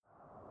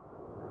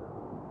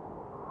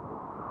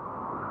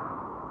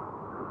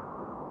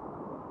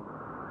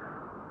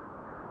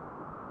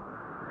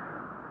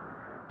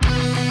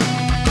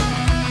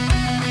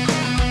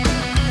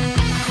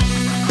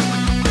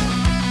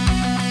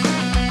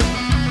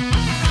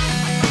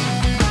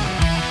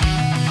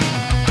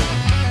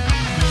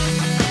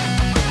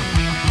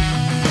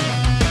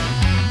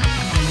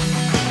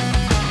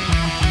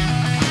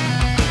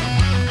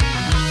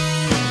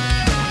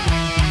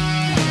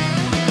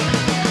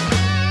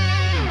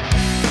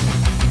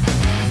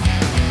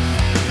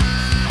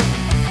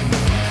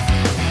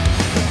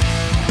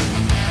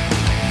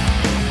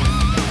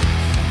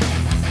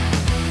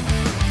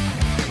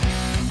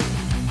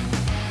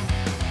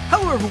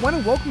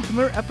and welcome to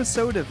another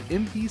episode of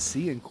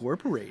NPC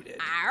Incorporated.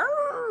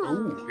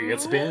 Ooh,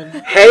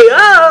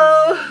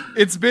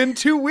 It's been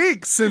 2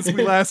 weeks since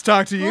we last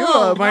talked to you.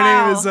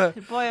 My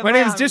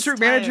name is District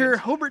Manager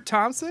Hobart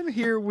Thompson,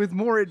 here with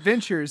more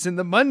adventures in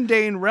the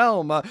mundane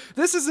realm.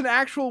 This is an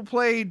actual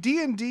play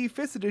D&D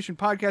 5th edition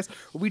podcast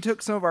where we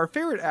took some of our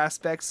favorite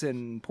aspects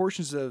and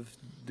portions of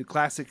the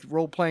classic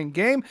role-playing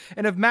game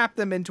and have mapped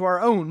them into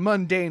our own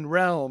mundane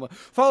realm,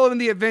 following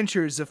the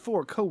adventures of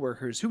 4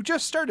 co-workers who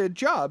just started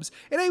jobs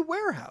in a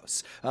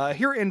warehouse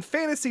here in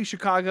fantasy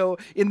Chicago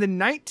in the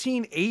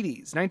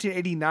 1980s,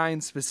 1989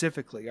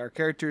 specifically. Our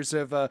characters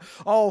have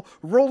all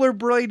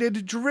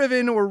rollerbladed,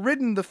 driven, or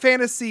ridden the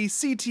fantasy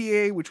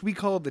CTA, which we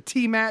call the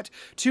TMAT,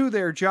 to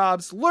their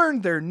jobs,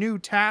 learned their new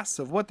tasks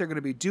of what they're going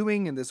to be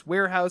doing in this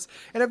warehouse,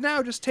 and have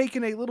now just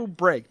taken a little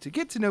break to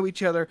get to know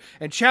each other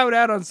and chow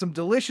out on some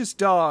delicious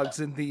dogs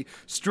in the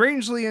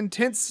strangely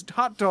intense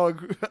hot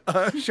dog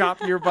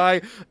shop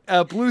nearby,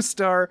 Blue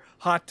Star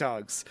Hot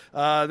Dogs.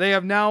 They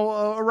have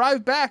now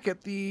arrived back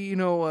at the,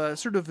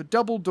 sort of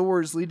double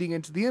doors leading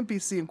into the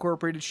NPC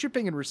Incorporated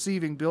shipping and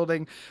receiving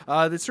building.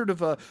 That's sort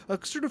of a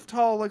sort of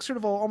tall,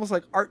 almost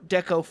like Art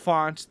Deco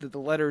font that the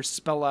letters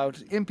spell out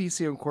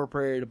NPC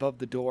Incorporated above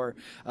the door,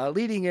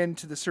 leading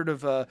into the sort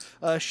of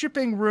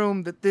shipping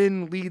room that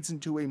then leads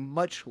into a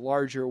much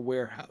larger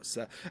warehouse.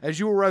 As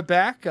you arrive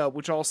back,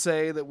 which I'll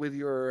say that with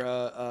your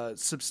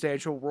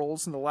substantial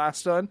roles in the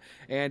last one,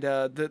 and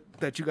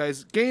that you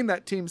guys gain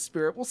that team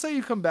spirit, we'll say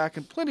you come back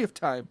in plenty of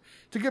time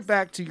to get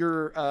back to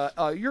your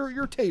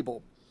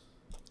table,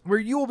 where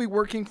you will be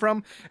working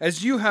from,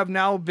 as you have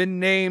now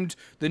been named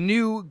the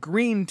new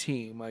green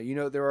team.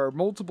 There are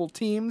multiple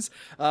teams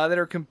that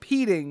are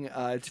competing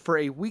for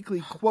a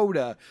weekly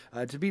quota,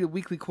 to beat a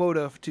weekly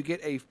quota to get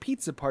a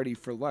pizza party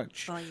for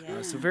lunch. Oh,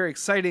 yeah. So very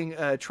exciting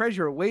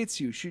treasure awaits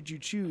you should you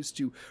choose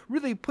to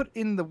really put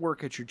in the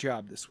work at your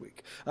job this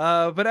week.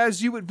 But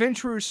as you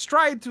adventurers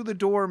stride through the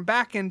door and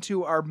back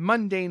into our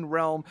mundane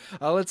realm,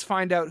 let's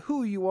find out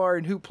who you are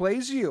and who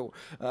plays you.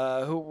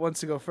 Who wants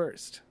to go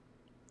first?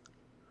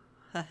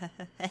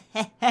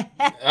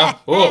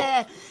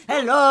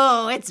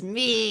 Hello, it's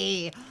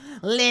me,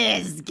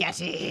 Liz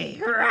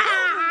Getty.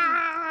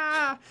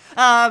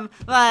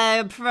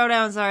 My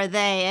pronouns are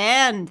they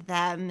and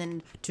them,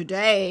 and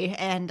today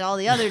and all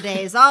the other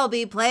days I'll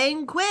be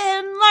playing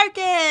Quinn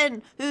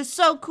Larkin, who's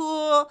so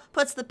cool,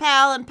 puts the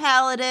pal in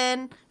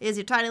paladin, is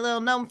your tiny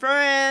little gnome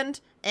friend,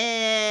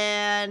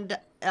 and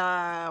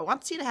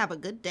wants you to have a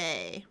good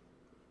day.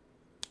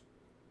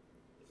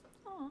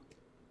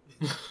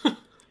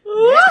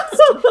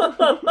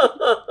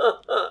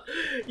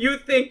 You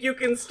think you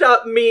can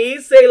stop me,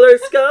 Sailor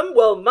Scum?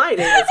 Well, my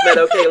name is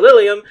Meadow K.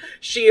 Lilium,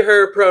 she,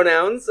 her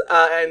pronouns,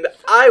 and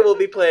I will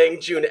be playing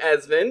June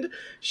Esmond.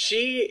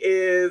 She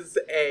is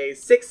a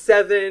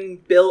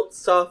 6'7" built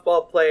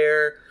softball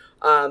player,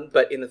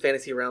 but in the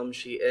fantasy realm,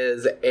 she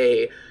is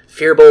a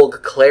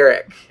Firbolg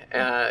cleric.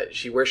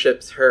 She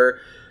worships her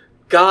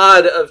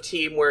god of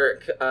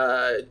teamwork,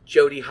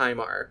 Jody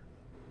Heimar.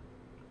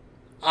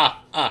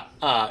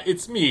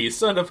 It's me,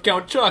 son of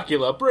Count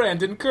Chocula,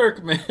 Brandon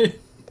Kirkman.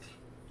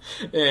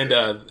 And,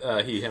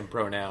 he, him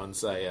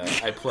pronouns.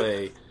 I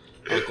play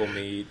Uncle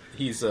Meat.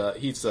 He's a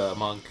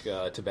monk,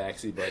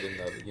 Tabaxi, but in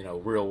the,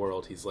 real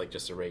world, he's like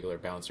just a regular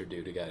bouncer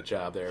dude who got a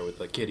job there with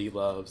a kid he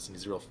loves, and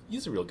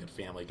he's a real good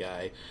family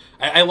guy.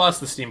 I lost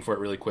the steam for it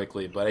really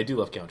quickly, but I do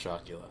love Count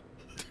Chocula.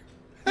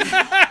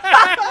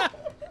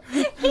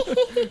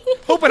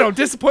 Hope I don't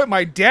disappoint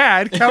my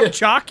dad, Count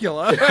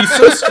Chocula. He's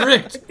so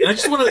strict. And I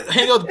just want to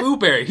hang out with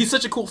Booberry. He's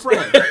such a cool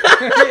friend.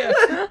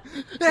 Yeah.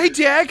 Hey,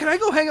 Dad, can I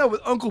go hang out with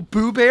Uncle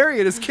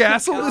Booberry at his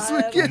castle this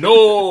weekend?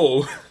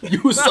 No,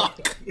 you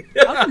suck.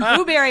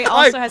 Uncle Booberry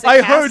also has a I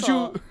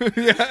castle. heard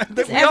you. Yeah,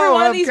 Does every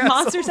one of these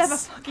monsters have a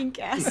fucking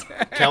castle?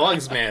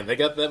 Kellogg's, man, they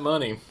got that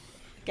money.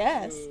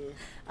 Guess.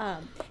 Oh,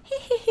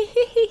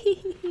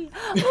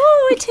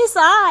 it is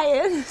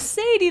I,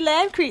 Sadie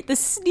Landcrete, the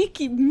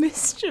sneaky,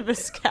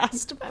 mischievous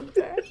cast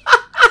member.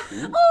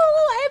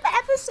 Oh, I'm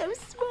ever so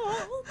small.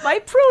 My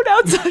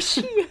pronouns are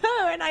she,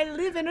 her, and I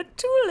live in a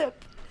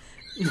tulip.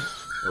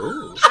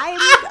 Oh.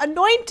 I'm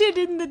anointed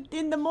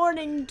in the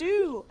morning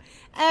dew,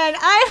 and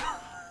I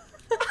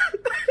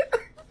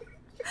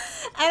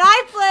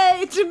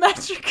play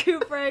Demetra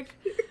Kubrick,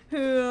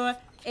 who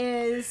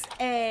is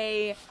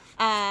a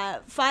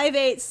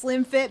 5'8"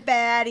 slim fit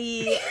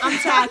baddie. I'm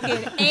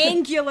talking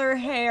angular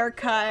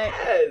haircut.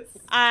 Yes.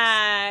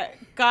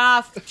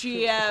 Goth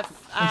GF,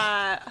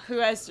 who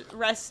has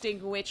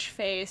resting witch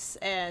face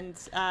and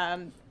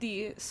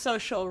the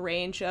social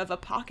range of a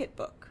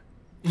pocketbook.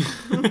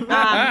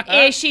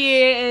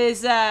 She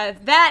is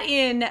that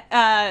in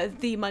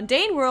the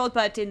mundane world,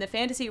 but in the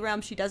fantasy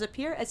realm, she does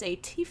appear as a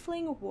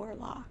tiefling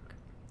warlock.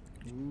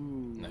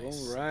 Ooh,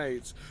 Nice. All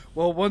right.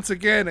 Well, once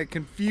again, a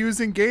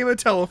confusing game of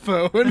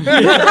telephone.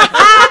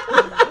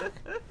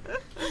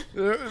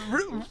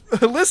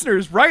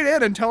 Listeners, write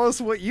in and tell us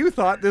what you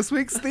thought this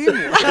week's theme was.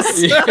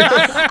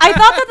 I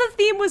thought that the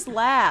theme was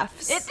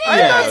laughs. It did.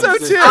 I thought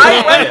so too.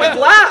 I went with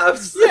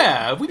laughs.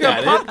 Yeah, we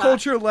got Pop it.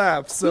 culture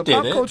laughs. did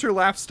Pop it. culture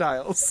laugh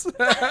styles.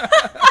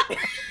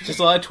 Just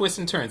a lot of twists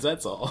and turns,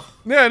 that's all.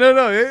 No.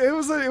 It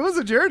was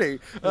a journey.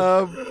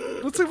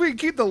 Let's see if we can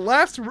keep the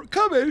laughs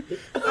coming.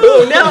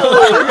 Oh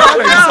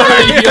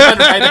no! You got it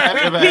right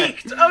after We that.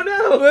 peaked. Oh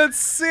no! Let's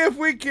see if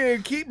we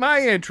can keep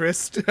my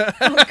interest.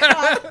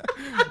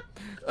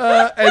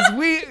 As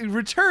we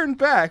return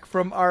back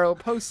from our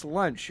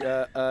post-lunch,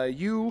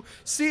 you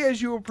see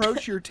as you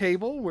approach your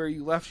table where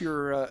you left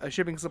your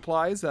shipping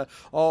supplies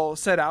all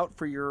set out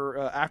for your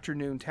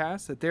afternoon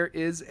task, that there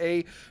is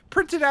a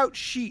printed out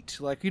sheet,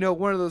 like,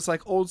 one of those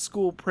like old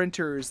school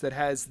printers that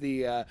has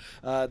the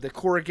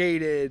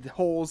corrugated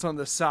holes on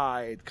the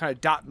side, kind of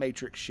dot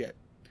matrix shit.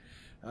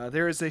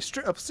 There is a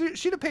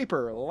sheet of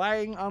paper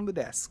lying on the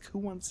desk. Who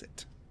wants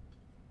it?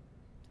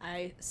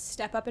 I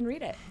step up and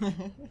read it.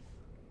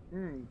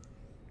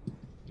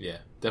 Yeah,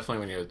 definitely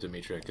when you're with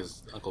Demetra,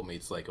 because Uncle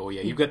Meat's like, oh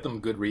yeah, you got them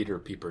good reader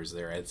peepers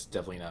there. It's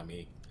definitely not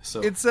me. So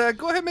It's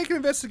go ahead and make an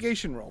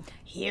investigation roll.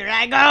 Here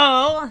I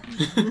go.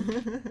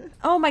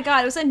 Oh my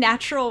god, it was a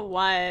natural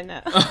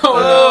 1.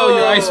 oh no,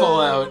 your eyes fall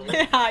out.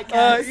 Yeah, I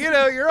guess.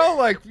 You're all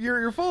like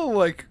you're full of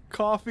like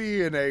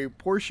coffee and a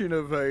portion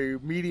of a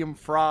medium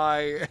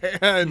fry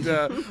and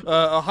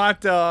a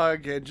hot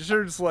dog and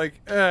just like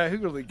who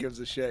really gives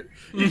a shit?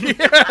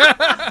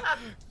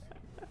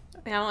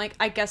 And I'm like,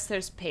 I guess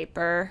there's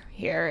paper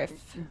here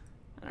if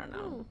I don't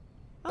know.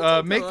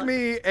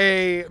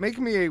 Make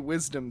me a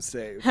wisdom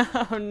save.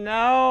 Oh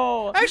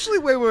no. Actually,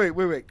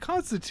 wait.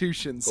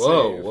 Constitution save.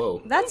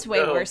 Whoa. That's way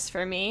No. worse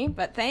for me,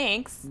 but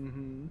thanks.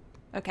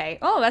 Okay.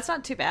 Oh, that's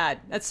not too bad.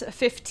 That's a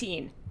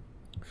 15.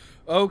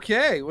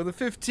 Okay, with a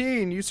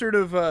 15, you sort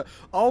of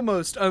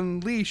almost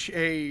unleash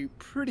a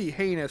pretty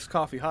heinous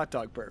coffee hot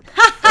dog burp.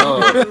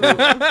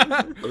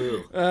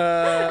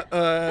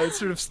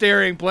 Sort of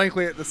staring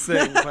blankly at this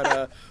thing,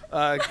 but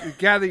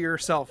gather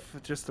yourself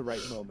at just the right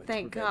moment.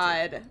 Thank to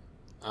prevent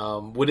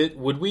God.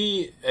 Would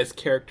we as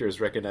characters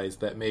recognize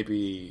that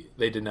maybe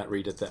they did not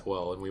read it that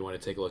well and we want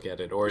to take a look at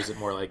it, or is it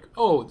more like,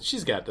 oh,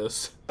 she's got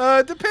this?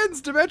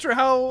 Depends, Demetra,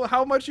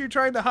 how much you're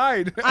trying to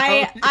hide.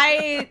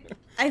 I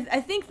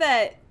think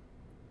that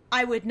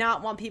I would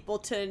not want people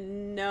to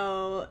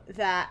know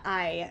that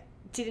I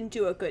didn't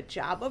do a good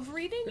job of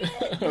reading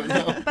it. Oh,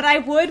 no. But I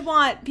would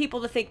want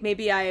people to think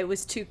maybe I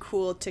was too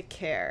cool to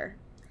care.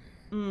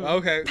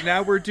 Okay,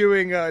 now we're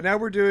doing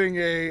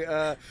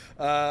a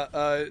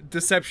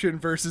deception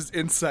versus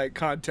insight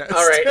contest.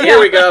 All right, here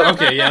we go.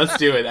 Okay, yeah, let's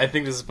do it. I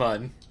think this is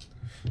fun.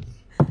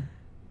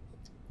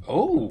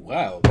 Oh,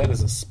 wow, that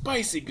is a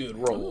spicy good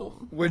roll.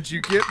 What'd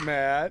you get,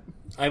 Matt?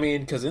 I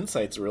mean, because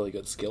insight's a really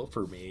good skill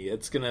for me.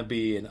 It's going to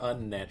be an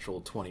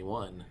unnatural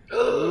 21.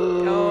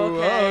 Oh,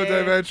 Okay.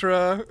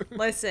 Demetra.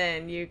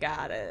 Listen, you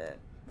got it.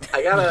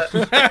 I got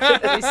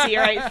You see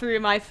right through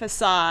my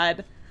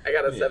facade.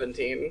 a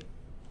 17.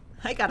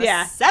 I got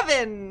Yeah. a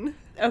 7.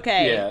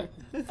 Okay. Yeah.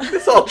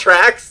 This all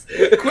tracks.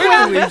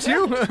 Quinn leaves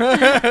you.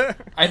 I think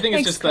it's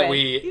Thanks, just that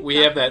Quinn. we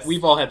have that,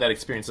 we've all had that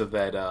experience of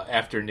that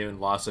afternoon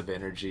loss of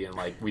energy, and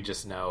like, we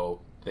just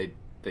know they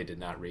did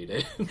not read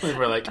it. And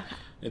we're like,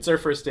 it's our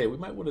first day, we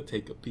might want to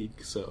take a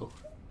peek, so.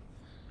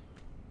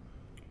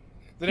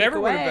 Then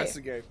everyone away.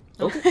 investigate.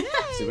 Okay.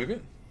 See what we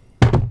get.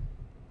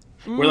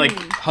 We're like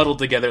huddled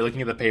together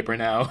looking at the paper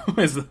now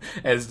as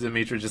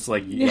Demetra just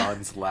like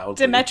yawns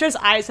loudly. Demetra's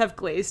eyes have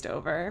glazed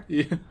over.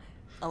 Yeah.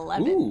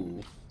 11.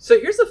 Ooh. So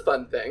here's a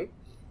fun thing.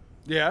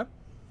 Yeah.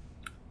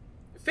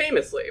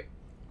 Famously,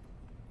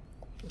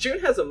 June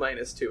has a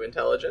 -2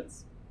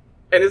 intelligence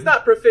and is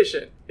not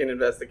proficient in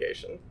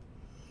investigation.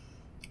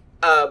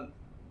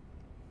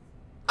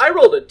 I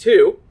rolled a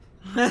 2.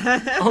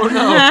 Oh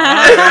no.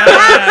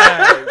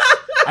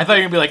 I thought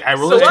you were going to be like, I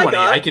rolled So a I 20.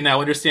 got- I can now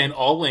understand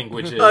all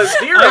languages. A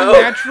 0.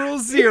 Unnatural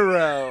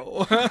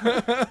 0.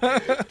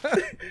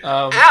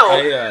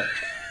 Ow.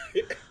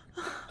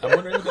 I'm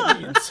wondering what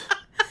that means.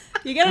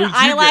 You get an What'd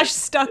you eyelash get?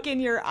 stuck in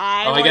your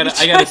eye. Oh, while you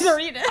try to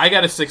read it. I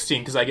got a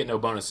 16 because I get no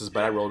bonuses,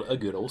 but I rolled a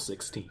good old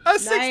 16. A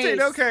 16,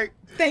 Nice. okay.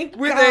 Thank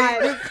With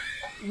God.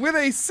 with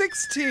a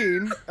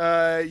 16,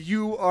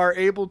 you are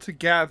able to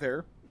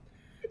gather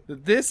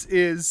that this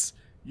is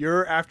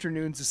your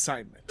afternoon's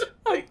assignment.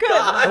 Oh,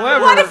 God.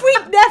 However, What if we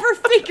never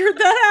figured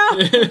that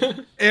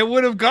out? it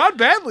would have gone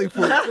badly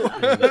for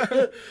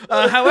you.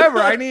 However,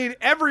 I need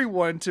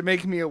everyone to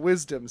make me a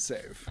wisdom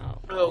save.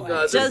 Oh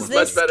god, this Does is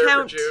this much better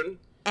count for June.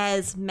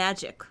 as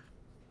magic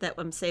that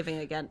I'm saving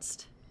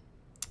against?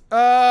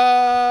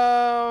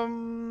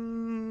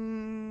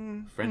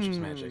 Friendship's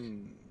magic.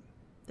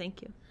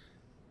 Thank you.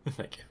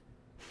 Thank you.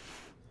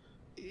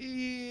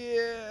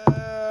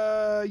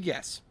 Yeah,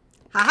 yes.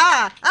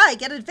 Haha! I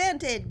get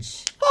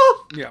advantage.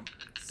 Oh, Yeah.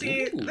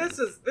 see, Ooh. this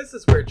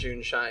is where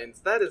June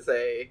shines. That is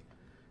a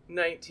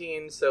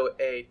 19, so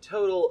a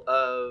total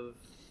of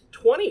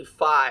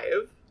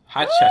 25.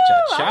 Ha cha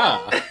cha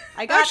cha.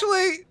 I got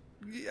Actually,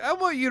 I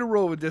want you to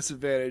roll with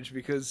disadvantage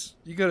because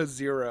you got a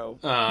 0.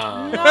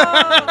 No.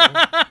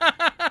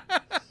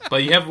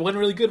 But you have one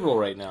really good roll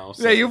right now.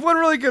 So. Yeah, you have one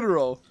really good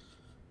roll.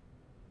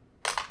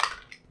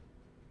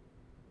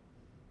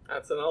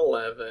 That's an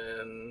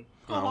 11.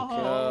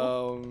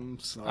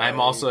 Sorry. I'm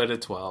also at a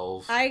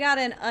 12. I got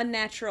an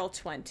unnatural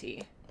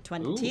 20.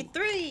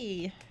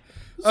 23.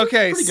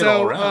 Okay, pretty good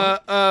all so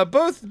around.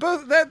 both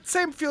that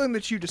same feeling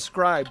that you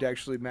described,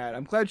 actually, Matt.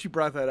 I'm glad you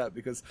brought that up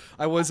because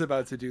I was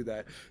about to do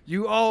that.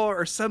 You all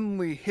are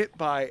suddenly hit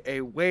by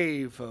a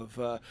wave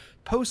of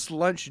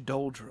post-lunch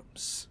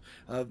doldrums.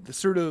 The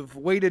sort of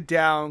weighted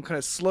down, kind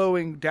of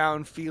slowing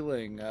down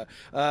feeling.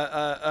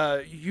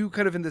 You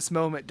kind of in this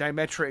moment,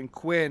 Dimetra and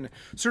Quinn,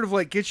 sort of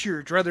like get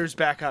your druthers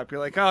back up. You're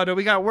like, oh no,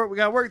 we got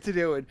work to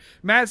do. And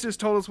Matt's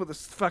just told us what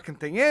this fucking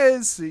thing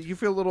is. You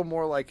feel a little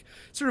more like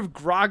sort of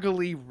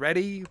groggily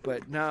ready,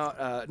 but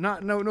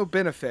no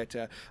benefit.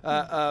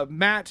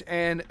 Matt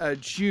and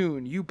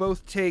June, you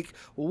both take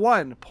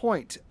 1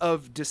 point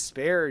of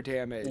despair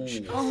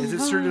damage. Is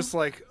it sort of just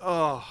like,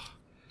 oh,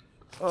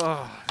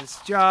 this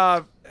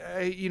job.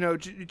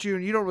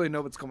 June, you don't really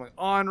know what's going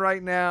on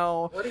right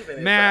now. What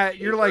even Matt, is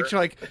you're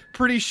like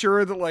pretty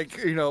sure that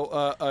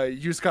you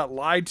just got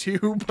lied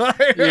to by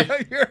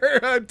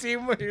your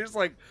team. You're just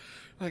like,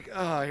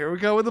 here we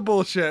go with the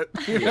bullshit.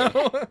 You know?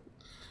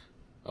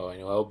 Oh, I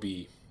know. I'll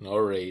be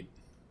all right.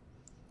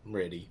 I'm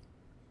ready.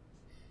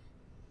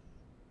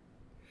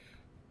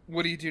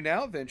 What do you do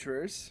now,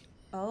 adventurers?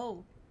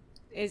 Oh.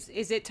 Is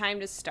it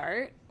time to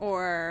start?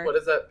 Or What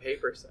does that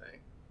paper say?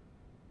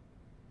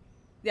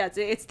 yeah,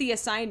 it's the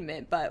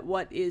assignment, but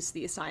what is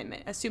the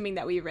assignment? Assuming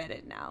that we read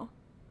it now.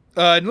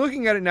 And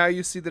looking at it now,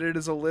 you see that it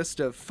is a list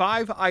of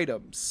 5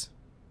 items.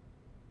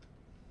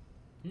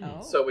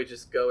 Oh. So we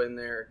just go in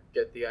there,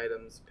 get the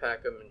items,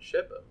 pack them, and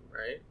ship them,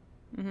 right?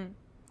 Mm-hmm.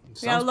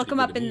 Sounds We gotta look pretty them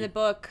good up to in me. the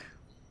book.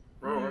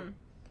 Wrong.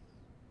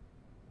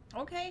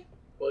 Okay.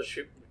 Well,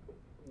 shoot.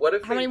 What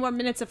if How many more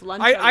minutes of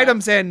lunch?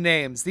 Items and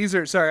names. These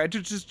are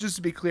just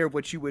to be clear,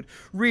 what you would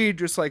read,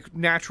 just like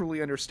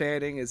naturally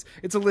understanding, is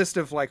it's a list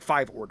of like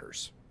 5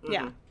 orders.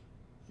 Yeah.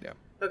 Yeah.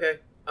 Okay.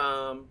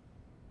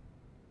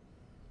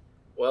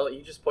 Well,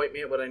 you just point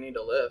me at what I need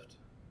to lift.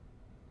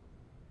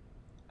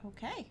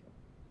 Okay.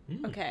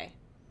 Okay.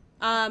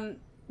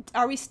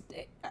 Are we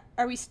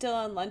still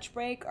on lunch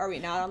break? Are we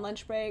not on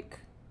lunch break?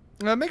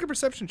 Make a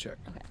perception check.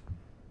 Okay.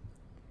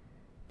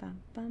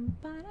 Bum,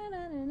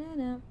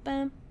 ba-da-da-da-da-da,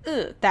 bum.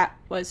 Ugh, that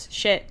was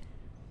shit.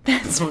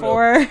 That's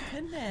 4.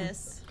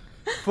 Goodness.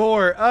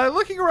 4.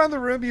 Looking around the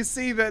room, you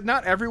see that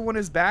not everyone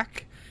is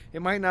back.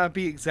 It might not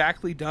be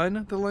exactly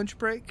done, the lunch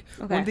break.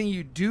 Okay. One thing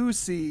you do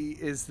see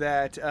is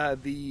that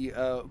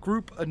the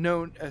group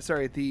unknown,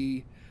 let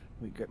me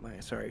get my,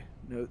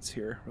 notes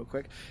here real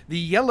quick. The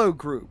yellow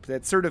group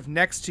that's sort of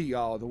next to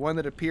y'all, the one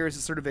that appears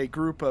as sort of a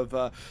group of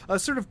a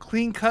sort of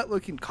clean-cut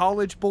looking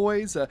college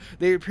boys.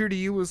 They appear to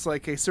you as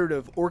like a sort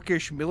of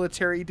orcish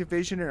military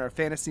division in our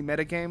fantasy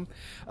metagame.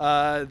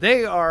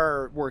 They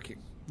are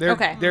working. They're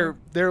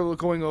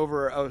going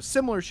over a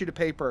similar sheet of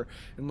paper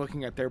and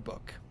looking at their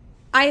book.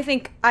 I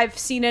think I've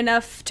seen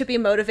enough to be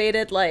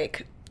motivated.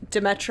 Like,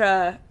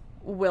 Demetra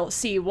will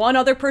see one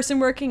other person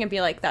working and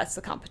be like, that's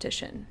the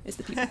competition, is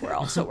the people who are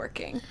also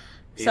working.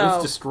 Hey, So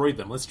let's destroy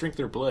them. Let's drink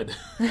their blood.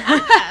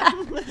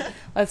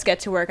 let's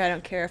get to work. I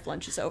don't care if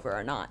lunch is over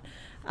or not.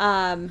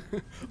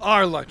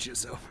 Our lunch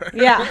is over.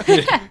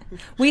 Yeah.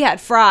 We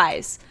had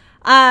fries.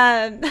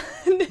 Now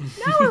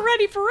we're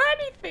ready for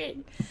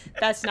anything.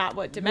 That's not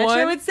what Demetra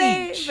One would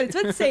say, each. but it's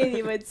what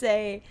Sadie would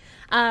say.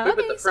 We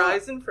put the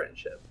fries in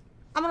friendship.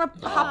 I'm gonna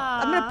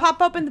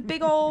pop open the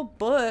big old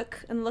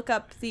book and look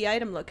up the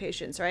item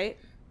locations, right?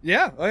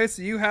 Yeah, okay,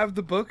 so you have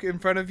the book in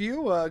front of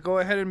you. Go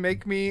ahead and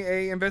make me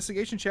a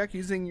investigation check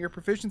using your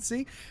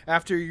proficiency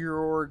after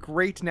your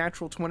great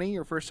natural 20,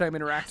 your first time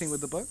interacting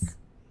with the book.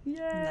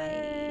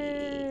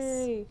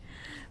 Yay!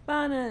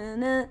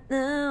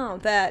 Ba-na-na-na.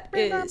 That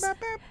is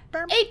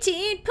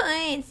 18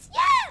 points.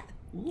 Yeah!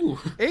 Ooh.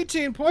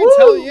 18 points,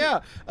 hell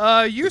yeah.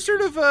 You sort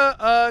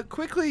of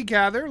quickly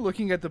gather,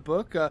 looking at the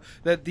book,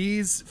 that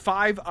these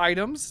 5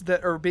 items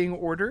that are being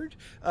ordered,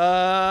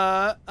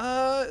 I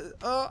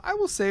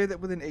will say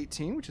that with an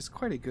 18, which is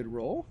quite a good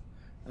roll,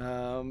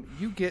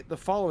 you get the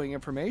following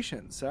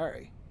information.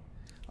 Sorry.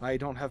 I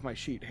don't have my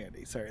sheet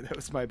handy. Sorry, that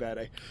was my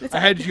bad. I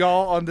had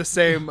y'all on the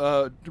same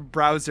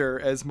browser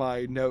as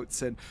my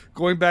notes, and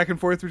going back and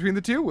forth between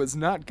the two was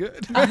not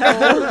good.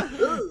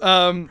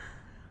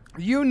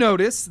 You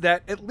notice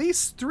that at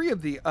least 3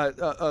 of the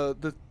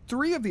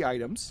 3 of the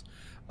items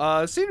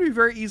seem to be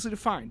very easy to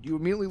find. You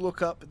immediately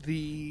look up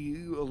the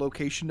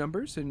location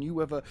numbers, and you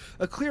have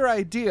a clear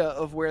idea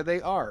of where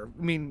they are.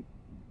 I mean,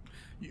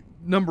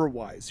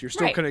 number-wise, you're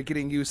still Right. kind of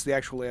getting used to the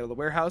actual layout of the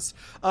warehouse.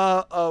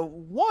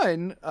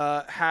 One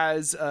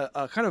has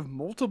a kind of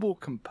multiple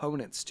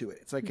components to it.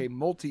 It's like a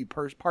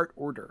multi-part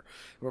order.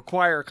 It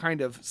require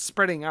kind of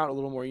spreading out a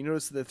little more. You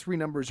notice that the 3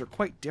 numbers are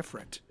quite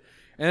different.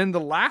 And then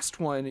the last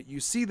one, you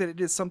see that it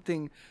is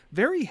something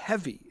very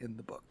heavy in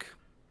the book.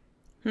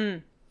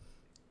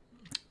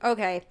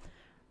 Okay.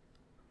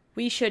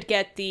 we should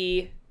get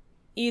the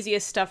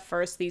easiest stuff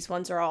first. These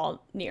ones are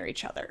all near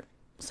each other.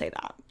 We'll say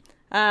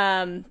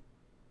that.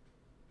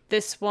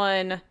 This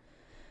one,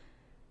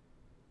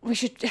 we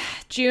should...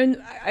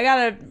 June, I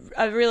got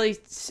a really...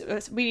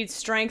 We need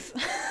strength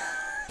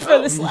for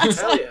this last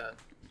hell one. Yeah.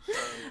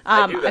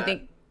 I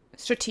think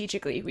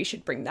strategically we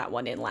should bring that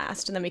one in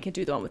last, and then we can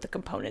do the one with the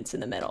components in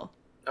the middle.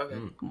 Okay.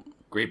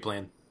 Great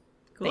plan.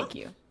 Cool. Thank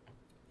you.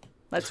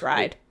 Let's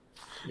ride.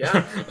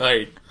 Yeah. All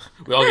right,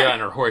 we all get on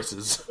our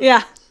horses.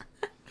 Yeah.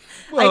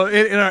 Well,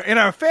 in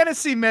our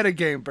fantasy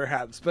metagame,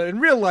 perhaps, but in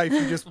real life,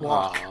 you just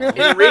walk.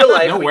 In real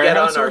life, No we get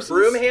on warehouse our horses?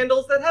 broom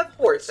handles that have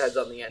horse heads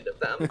on the end of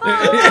them.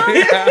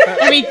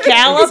 And we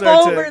gallop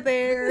Start to- over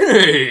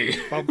there. Hey.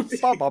 Bum,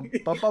 bum, bum,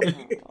 bum, bum.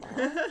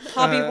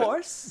 Hobby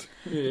horse.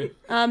 Yeah.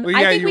 Well,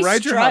 I yeah, think you we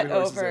ride your strut hobby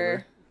horses over.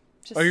 over.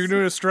 Just- Oh, you're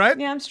doing a strut?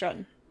 Yeah, I'm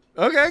strutting.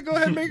 Okay, go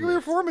ahead and make a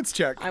performance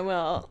check. I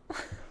will.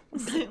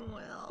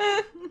 Well,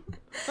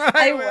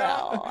 I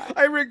will.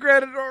 I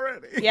regret it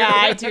already. Yeah,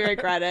 I do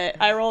regret it.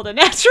 I rolled a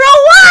natural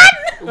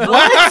one.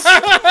 What?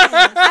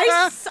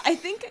 I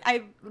think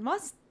I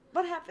must.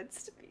 What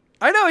happens to me?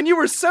 I know, and you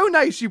were so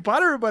nice. You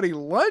bought everybody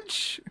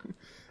lunch.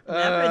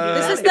 Never do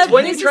This that. is It's the-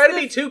 when this you is try to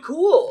the- be too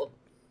cool.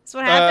 That's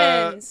what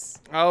happens.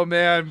 Oh,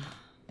 man.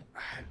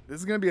 This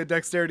is going to be a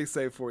dexterity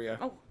save for you.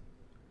 Uh-oh.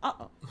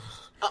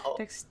 Uh-oh.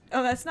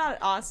 Oh, that's not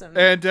awesome.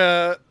 And,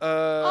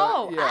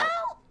 oh, yeah.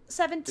 ow.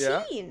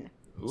 17.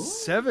 Ooh.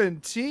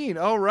 17.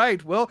 All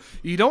right. Well,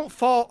 you don't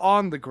fall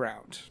on the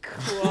ground.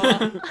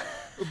 Cool.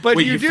 But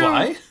Wait, you you do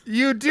fly?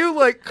 you do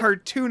like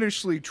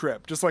cartoonishly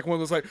trip, just like one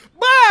of those like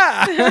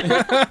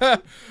bah!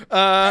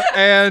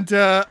 And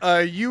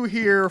you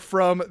hear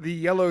from the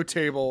yellow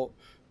table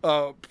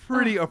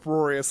pretty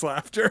uproarious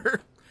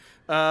laughter.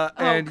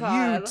 And you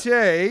God.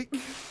 take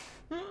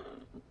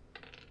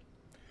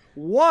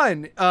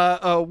one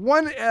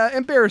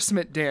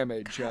embarrassment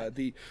damage.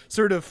 The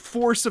sort of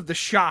force of the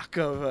shock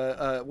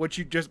of what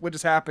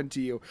just happened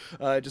to you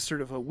just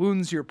sort of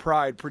wounds your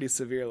pride pretty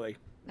severely.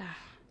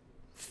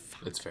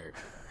 That's fair.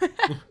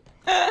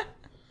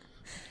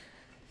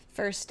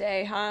 First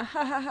day, huh?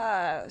 Ha ha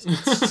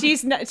ha.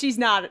 She's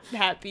not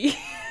happy.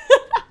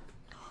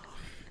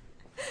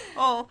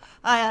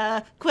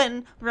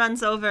 Quinn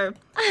runs over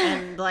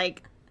and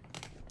like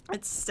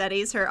it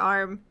steadies her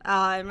arm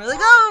and we're like,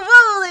 oh,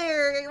 whoa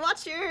there,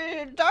 watch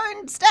your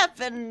darn step,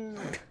 and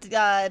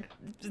does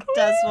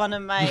one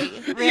of my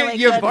really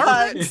You good bark.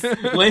 hugs.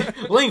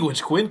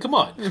 Language, Quinn. Come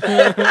on.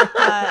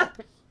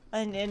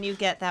 And you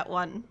get that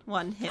one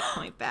hit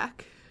point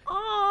back.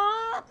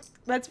 Aw,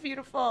 that's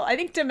beautiful. I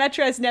think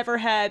Demetra has never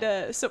had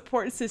a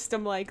support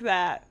system like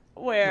that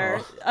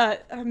where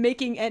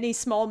making any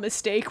small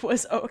mistake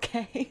was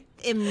okay.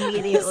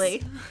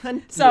 Immediately.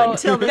 So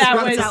until this that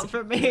runs was out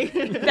for me.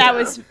 that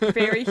was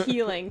very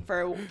healing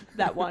for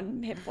that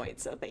one hit point.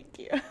 So thank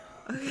you.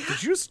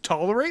 Did you just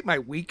tolerate my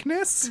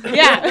weakness?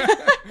 Yeah.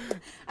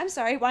 I'm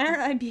sorry. Why aren't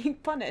I being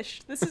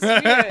punished? This is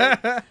weird.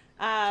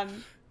 All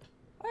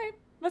right.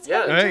 Let's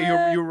Yeah. go. All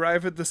right, you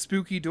arrive at the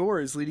spooky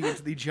doors leading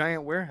into the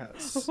giant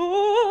warehouse.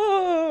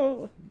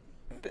 Oh.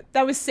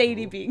 That was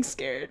Sadie being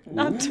scared.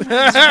 Not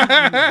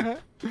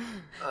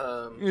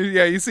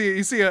Yeah, you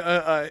see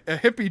a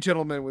hippie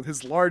gentleman with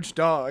his large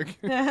dog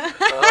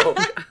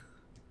Oh.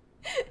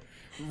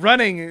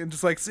 running and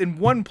just like in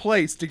one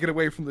place to get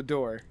away from the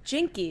door.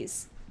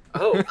 Jinkies.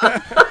 Oh.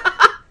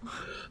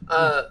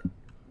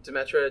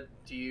 Demetra,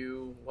 do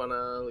you want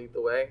to lead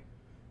the way?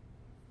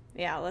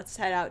 Yeah, let's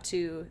head out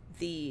to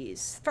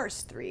these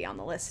first three on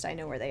the list. I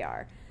know where they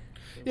are.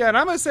 Yeah, and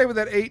I'm gonna say with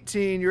that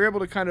 18, you're able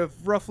to kind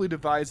of roughly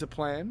devise a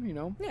plan. You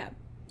know. Yeah.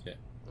 Yeah.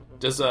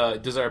 Does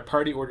our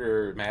party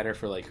order matter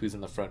for like who's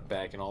in the front,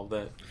 back, and all of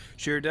that?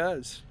 Sure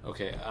does.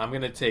 Okay, I'm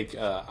gonna take.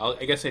 I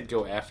guess I'd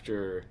go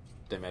after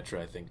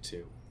Demetra. I think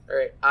too. All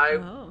right, I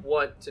Oh.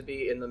 want to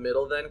be in the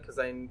middle then because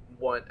I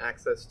want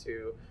access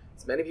to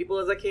as many people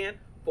as I can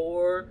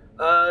for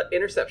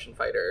interception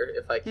fighter.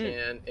 If I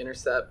can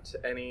intercept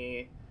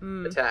any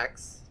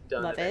attacks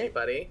done Love at it.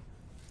 anybody.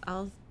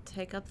 I'll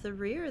take up the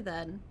rear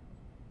then.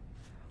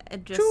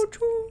 And just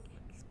Choo-choo. be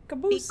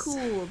Caboose.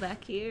 cool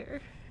back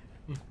here.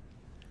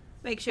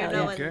 Make sure Hell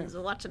no yeah. one's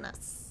watching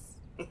us.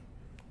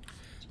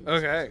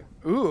 Okay.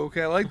 Ooh,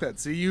 okay, I like that.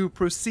 So you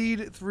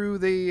proceed through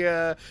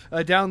the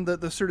down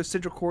the sort of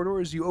central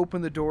corridors. You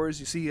open the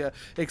doors. You see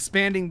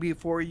expanding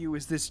before you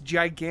is this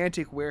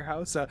gigantic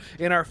warehouse.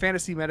 In our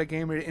fantasy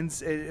metagame,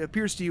 it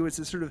appears to you as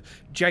this sort of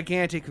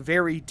gigantic,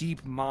 very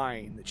deep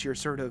mine that you're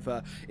sort of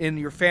in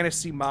your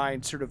fantasy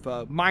mind, sort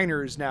of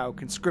miners now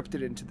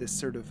conscripted into this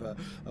sort of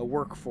a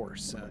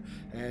workforce,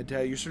 and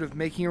you're sort of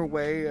making your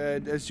way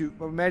as you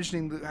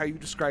imagining how you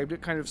described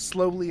it, kind of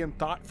slowly and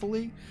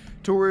thoughtfully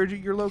toward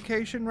your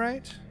location,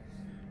 right?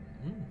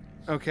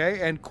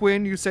 Okay, and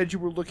Quinn, you said you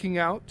were looking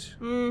out.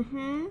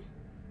 Mm-hmm.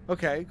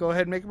 Okay, go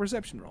ahead and make a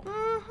perception roll.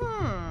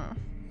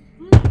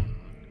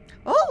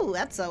 Oh,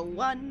 that's a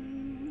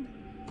 1.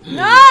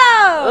 No!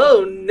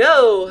 Oh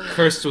no!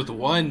 Cursed with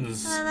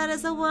ones. That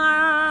is a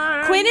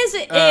 1. Quinn is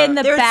in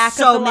the There's back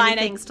so of the many line.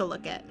 things to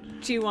look at.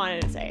 what you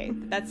wanted to say.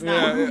 That's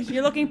not.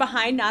 You're looking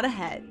behind, not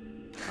ahead.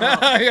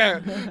 Oh. Yeah.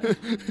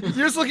 You're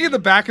just looking at the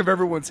back of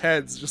everyone's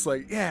heads, just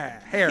like, yeah,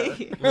 hair.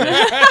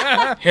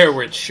 Hair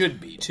where it should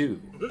be, too.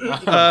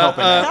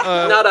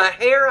 Not a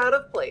hair out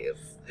of place.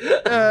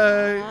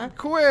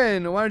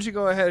 Quinn, why don't you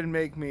go ahead and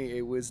make me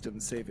a wisdom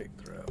saving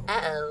throw?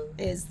 Uh-oh.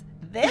 Is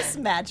this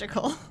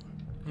magical?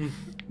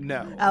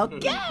 No.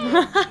 Okay.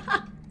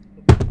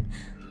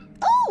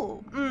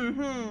 Oh,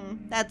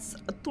 that's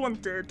a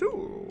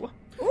 22.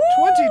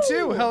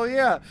 22, hell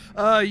yeah.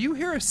 You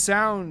hear a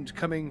sound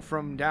coming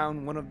from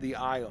down one of the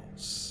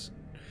aisles.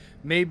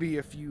 Maybe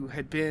if you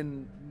had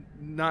been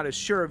not as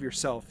sure of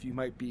yourself, you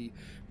might be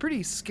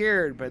pretty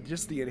scared by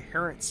just the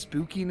inherent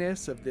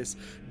spookiness of this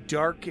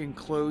dark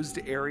enclosed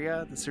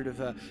area that sort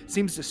of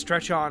seems to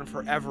stretch on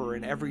forever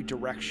in every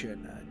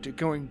direction,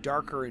 going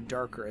darker and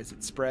darker as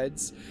it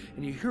spreads.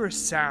 And you hear a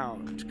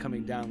sound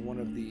coming down one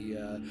of the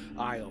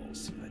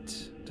aisles, but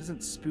it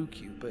doesn't spook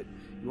you, but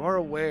you are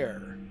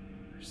aware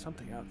there's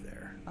something out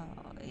there. Oh,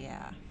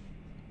 yeah.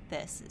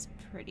 This is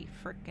pretty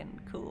freaking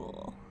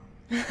cool.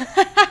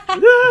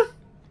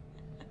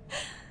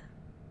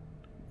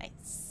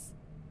 Nice.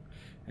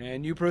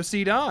 And you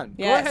proceed on.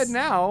 Yes. Go ahead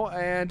now,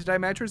 and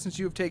Dimetra, since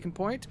you have taken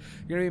point,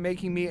 you're going to be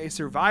making me a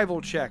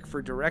survival check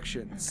for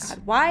directions.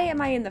 God, why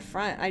am I in the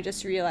front? I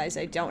just realized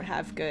I don't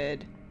have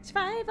good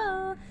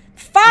survival.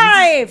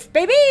 5,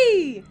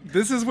 baby!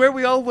 This is where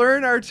we all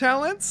learn our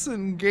talents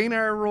and gain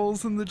our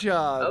roles in the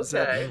jobs.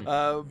 Okay.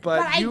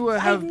 But you I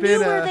have knew been...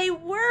 where they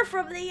were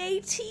from the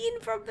 18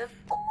 from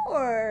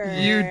before.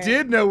 You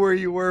did know where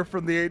you were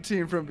from the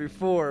 18 from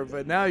before,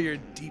 but now you're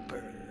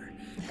deeper.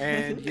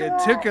 And you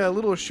took a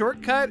little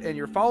shortcut, and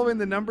you're following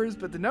the numbers,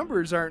 but the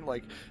numbers aren't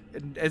like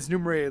as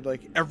numerated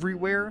like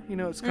everywhere. You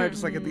know, it's kind of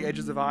just like at the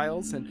edges of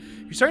aisles, and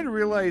you're starting to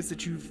realize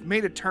that you've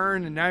made a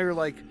turn, and now you're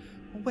like,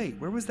 oh, wait,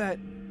 where was that?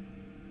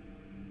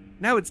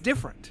 Now it's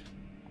different.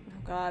 Oh,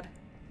 God.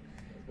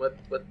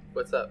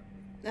 What's up?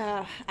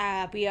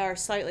 We are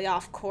slightly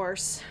off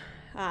course.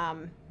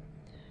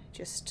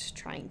 Just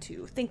trying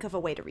to think of a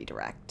way to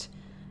redirect.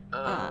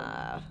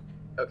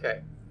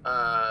 Okay.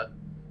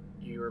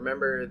 You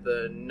remember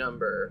the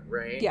number,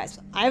 right? Yes,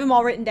 I have them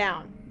all written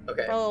down.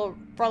 Okay. For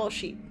a little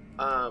sheet.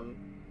 Well,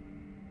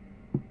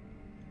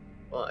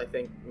 I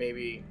think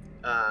maybe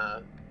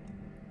I'll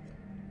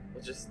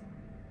just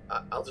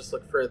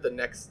look for the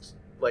next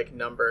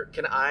number.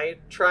 Can I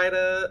try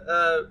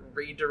to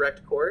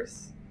redirect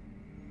course?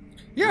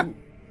 Yeah.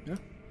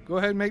 Go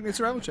ahead and make me a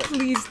survival check.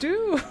 Please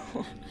do.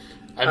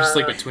 I'm just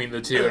between the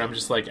two, and I'm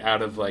just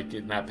out of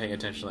not paying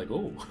attention. I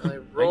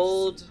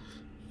rolled.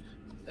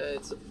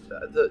 It's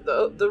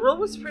the roll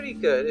was pretty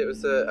good. It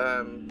was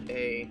an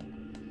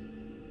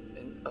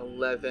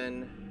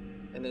 11,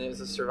 and then it was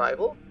a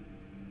survival.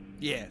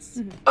 Yes.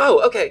 Mm-hmm.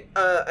 Oh, okay.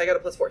 I got a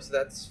 +4, so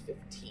that's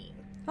 15.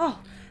 Oh.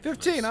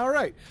 15, all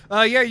right.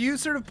 Yeah, you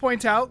sort of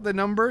point out the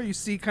number. You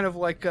see kind of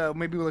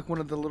maybe one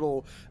of the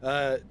little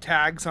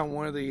tags on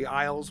one of the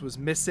aisles was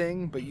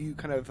missing, but you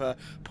kind of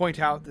point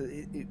out that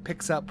it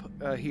picks up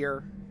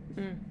here.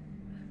 Mm.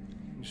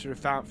 You sort of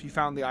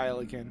found the aisle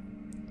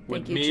again.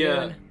 Thank you,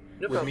 June.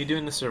 Would me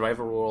doing the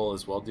survival roll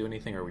as well do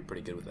anything, or are we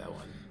pretty good with that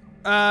one?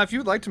 If you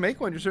would like to make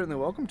one, you're certainly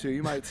welcome to.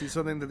 You might see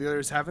something that the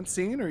others haven't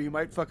seen, or you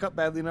might fuck up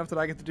badly enough that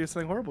I get to do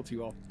something horrible to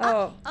you all.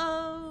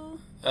 Oh.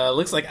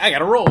 Looks like I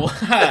got a roll.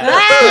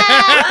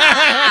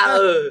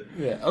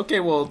 Yeah.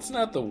 Okay. Well, it's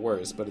not the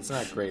worst, but it's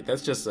not great.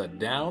 That's just a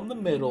down the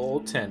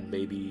middle 10,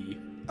 baby.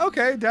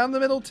 Okay, down the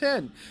middle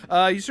 10.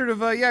 You sort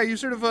of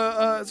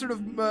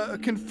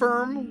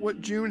confirm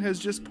what June has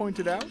just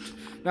pointed out.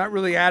 Not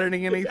really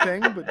adding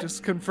anything, but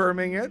just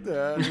confirming it.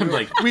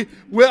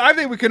 I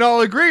think we can all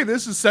agree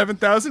this is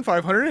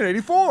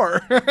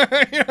 7,584.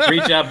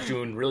 Great job,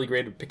 June. Really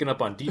great at picking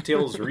up on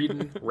details,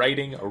 reading,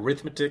 writing,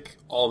 arithmetic,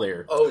 all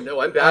there. Oh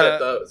no, I'm bad at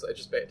those. I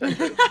just pay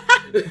attention.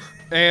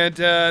 And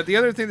the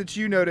other thing that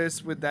you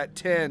notice with that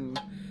 10,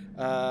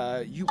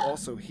 you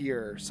also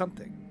hear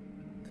something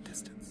in the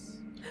distance.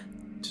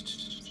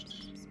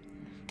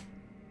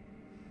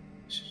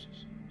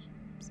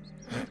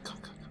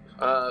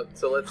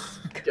 So let's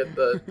get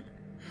the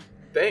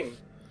thing,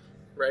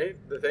 right?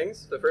 The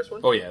things, the first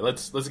one. Oh yeah,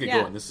 let's get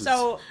going.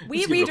 So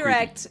we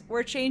redirect.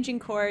 We're changing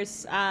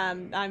course.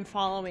 I'm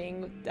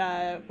following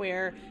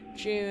where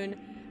June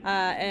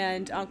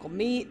and Uncle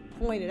Meat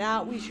pointed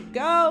out we should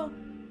go.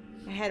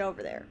 I head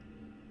over there.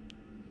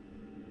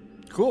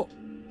 Cool.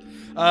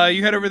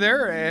 You head over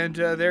there, and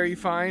there you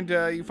find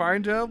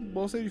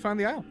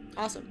the aisle.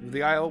 Awesome.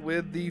 The aisle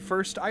with the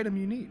first item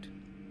you need.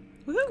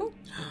 Woohoo! Cool.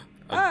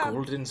 A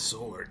golden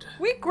sword.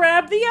 We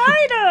grab the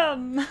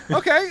item.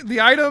 Okay,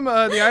 the item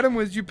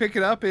as you pick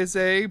it up is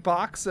a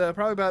box,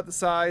 probably about the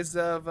size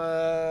of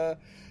like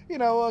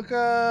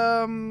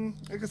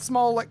a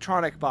small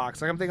electronic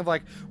box. Like I'm thinking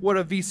of what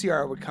a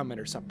VCR would come in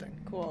or something.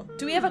 Cool.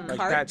 Do we have a cart?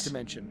 Like that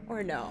dimension.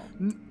 Or no?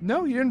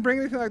 No, you didn't bring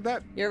anything like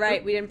that. You're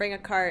right. We didn't bring a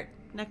cart.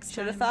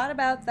 Should have thought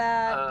about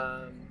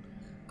that.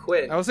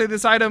 Quinn. I will say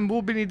this item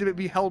will need to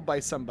be held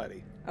by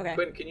somebody. Okay.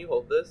 Quinn, can you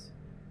hold this?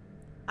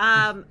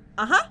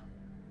 Uh-huh.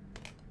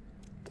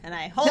 and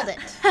I hold it.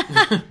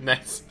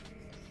 Nice.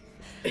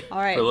 All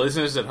right. For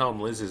listeners at home,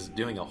 Liz is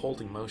doing a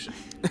holding motion.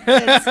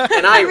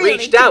 And I really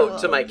reached cool.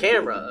 out to my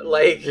camera,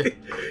 like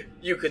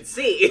you could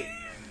see.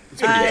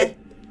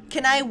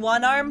 Can I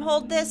one arm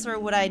hold this, or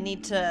would I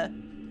need to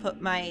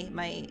put my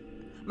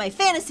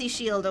fantasy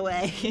shield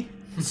away?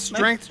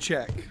 Strength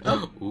check.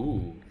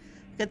 Ooh.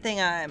 Good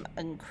thing I'm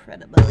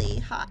incredibly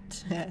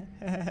hot.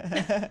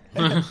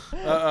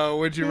 Uh-oh,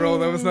 what'd you roll?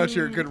 That was not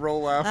your good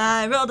roll laugh.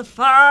 I rolled a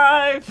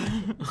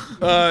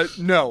 5.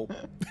 No.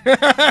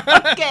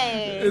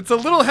 Okay. It's a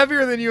little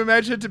heavier than you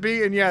imagine it to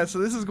be, and yeah, so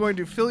this is going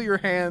to fill your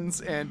hands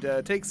and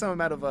take some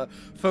amount of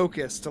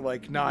focus to,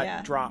 like,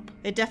 not drop.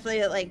 It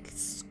definitely, like,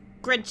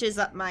 scrunches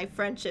up my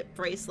friendship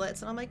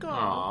bracelets, and I'm like,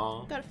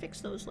 Aww. gotta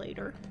fix those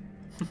later.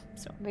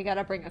 So we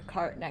gotta bring a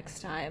cart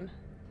next time.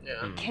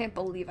 Yeah. Can't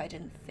believe I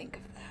didn't think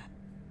of that.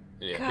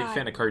 Yeah, God. big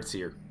fan of carts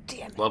here.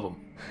 Damn it. Love them.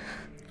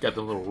 Got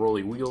the little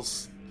rolly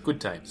wheels. Good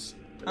times.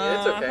 Yeah,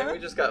 it's okay. We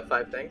just got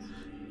 5 things.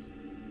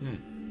 Well,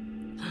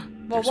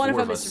 There's one of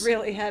 4 them us. is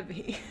really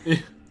heavy.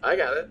 I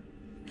got it.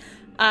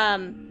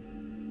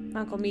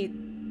 Uncle Meat,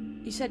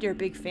 you said you're a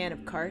big fan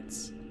of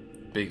carts.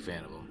 Big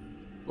fan of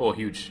them. Oh,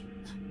 huge.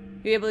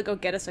 You able to go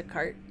get us a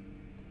cart?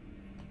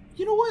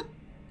 You know what?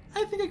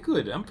 I think I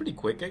could. I'm pretty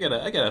quick. I got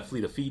a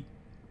fleet of feet.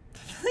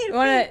 You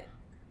wanna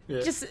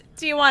Yeah.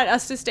 do you want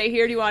us to stay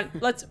here? Do you want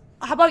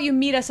how about you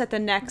meet us at the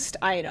next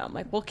item?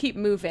 Like, we'll keep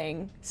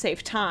moving,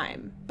 save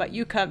time, but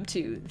you come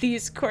to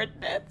these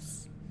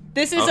coordinates.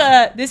 This is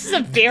a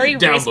very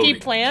risky Downloading.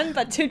 plan,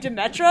 but to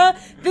Demetra,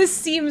 this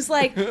seems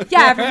like,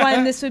 yeah,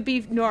 everyone, this would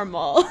be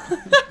normal.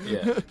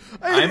 Yeah.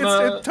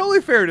 It's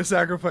totally fair to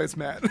sacrifice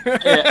Matt.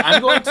 Yeah,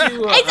 I'm going to. I don't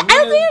think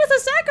it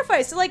was a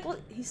sacrifice. So, like,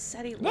 he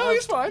said he loved. No,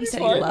 he's fine. He He's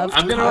said fine. he loved.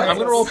 I'm gonna carts.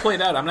 role play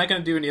it out. I'm not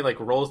gonna do any like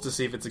rolls to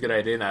see if it's a good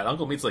idea or not.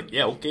 Uncle Meat's like,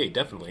 yeah, okay,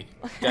 definitely,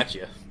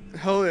 gotcha.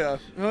 Hell yeah.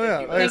 Oh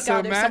yeah. Thank So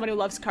God there's Matt, someone who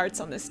loves carts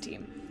on this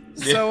team.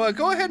 so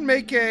go ahead and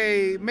make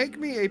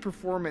me a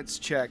performance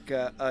check,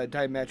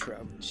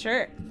 Dimetro.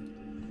 Sure.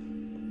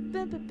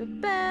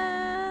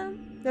 Ba-ba-ba-ba.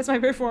 That's my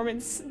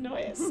performance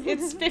noise.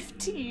 It's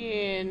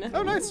 15.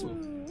 Oh, nice.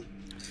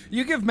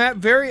 You give Matt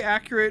very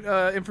accurate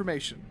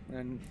information,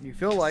 and you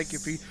feel like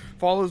if he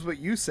follows what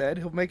you said,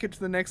 he'll make it to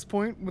the next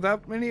point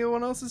without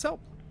anyone else's help.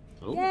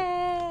 Ooh.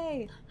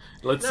 Yay!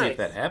 Let's see Nice. if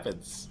that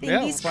happens. Yeah, we'll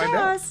Fingers find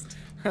crossed. out.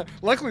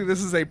 Luckily,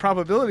 this is a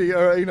probability,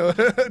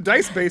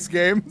 dice-based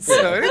game,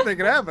 so anything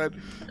can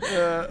happen.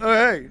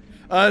 Okay.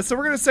 So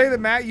we're going to say that,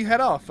 Matt, you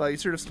head off. You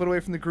sort of split away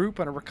from the group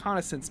on a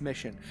reconnaissance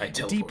mission I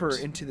teleport. deeper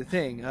into the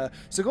thing.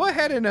 So go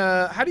ahead and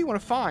how do you want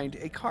to find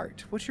a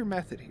cart? What's your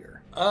method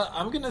here?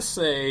 I'm gonna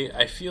say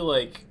I feel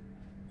like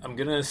I'm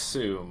gonna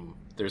assume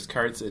there's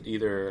carts at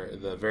either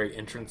the very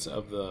entrance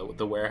of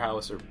the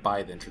warehouse or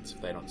by the entrance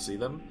if I don't see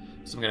them.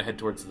 So I'm gonna head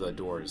towards the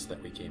doors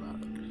that we came out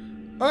of.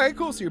 Okay,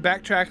 cool. So you're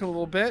backtracking a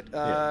little bit.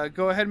 Yeah.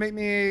 Go ahead and make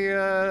me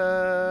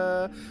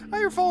you're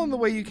following the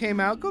way you came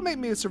out. Go make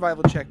me a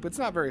survival check, but it's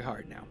not very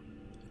hard now.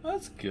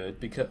 That's good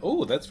because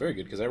that's very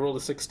good because I rolled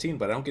a 16,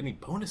 but I don't get any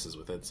bonuses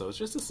with it, so it's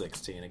just a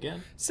 16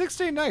 again.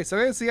 16, nice.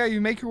 Okay, so yeah, you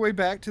make your way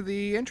back to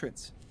the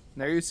entrance.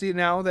 There you see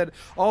now that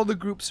all the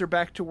groups are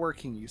back to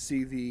working. You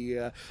see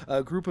the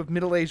group of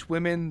middle-aged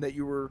women that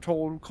you were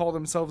told call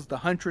themselves the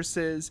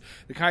Huntresses,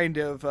 the kind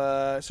of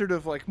sort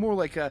of like more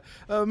like a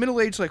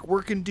middle-aged like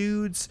working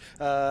dudes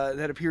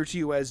that appear to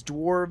you as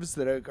dwarves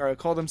that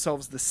call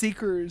themselves the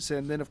Seekers,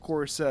 and then of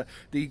course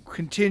the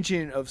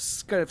contingent of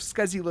kind of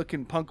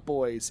scuzzy-looking punk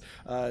boys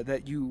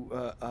that you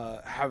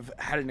have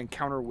had an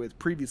encounter with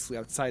previously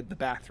outside the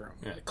bathroom.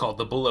 Yeah, called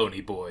the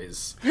Baloney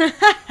Boys.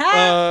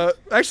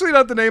 Actually,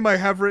 not the name I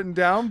have written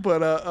down,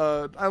 but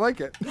I like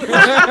it.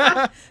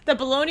 The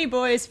Baloney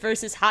Boys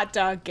versus Hot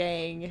Dog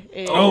Gang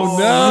is Oh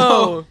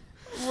no!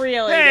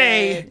 really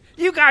Hey,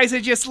 you guys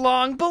are just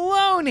long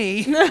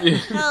baloney.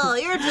 Hell,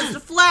 you're just a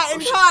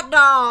flattened hot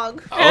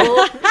dog.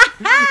 Oh,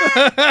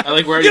 I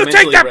like where You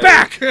take that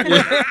back.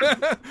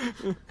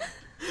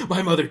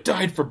 My mother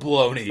died for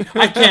baloney.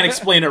 I can't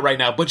explain it right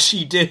now, but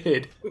she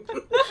did.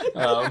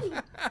 Yeah,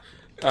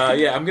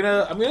 I'm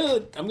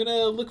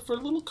gonna look for a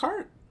little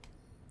cart.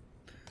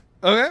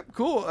 Okay,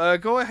 cool.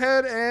 Go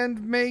ahead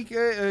and make.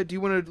 Do you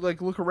want to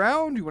like look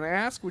around? Do you want to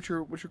ask? What's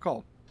your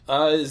call?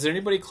 Is there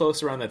anybody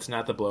close around that's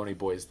not the Baloney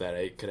Boys that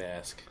I could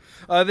ask?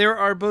 There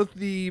are both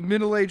the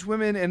middle-aged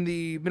women and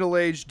the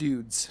middle-aged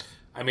dudes.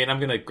 I mean, I'm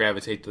gonna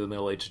gravitate to the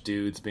middle-aged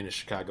dudes, being a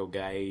Chicago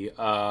guy,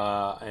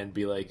 and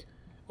be like,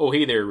 "Oh,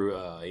 hey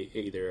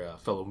there,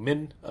 fellow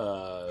men.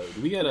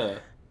 We got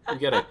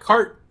a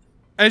cart."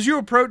 As you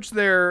approach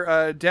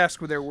their desk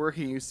where they're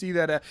working, you see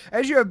that,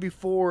 as you have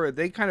before,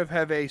 they kind of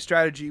have a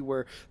strategy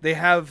where they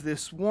have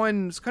this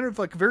one kind of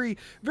like very,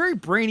 very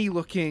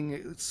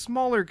brainy-looking,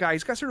 smaller guy.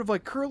 He's got sort of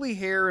like curly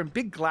hair and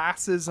big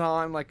glasses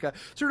on, like a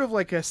sort of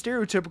like a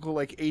stereotypical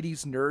like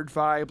 80s nerd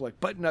vibe, like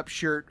button-up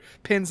shirt,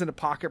 pins and a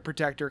pocket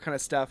protector kind of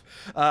stuff.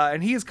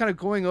 And he is kind of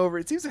going over.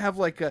 It seems to have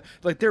like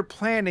their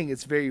planning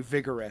is very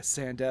vigorous,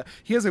 and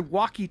he has a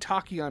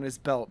walkie-talkie on his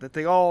belt that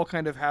they all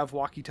kind of have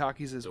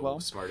walkie-talkies as well.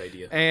 Smart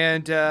idea. And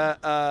and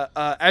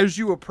as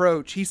you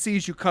approach, he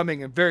sees you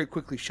coming and very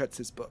quickly shuts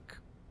his book.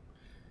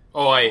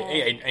 Oh, I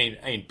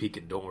ain't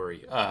peeking. Don't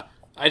worry. I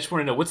just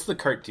want to know, what's the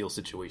cart deal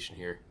situation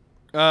here?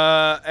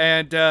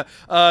 And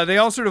they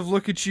all sort of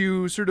look at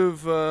you sort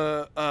of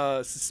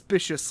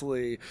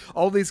suspiciously.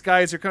 All these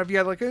guys are kind of,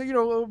 like,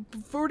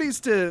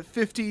 40s to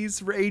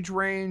 50s age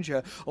range.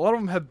 A lot of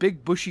them have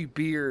big bushy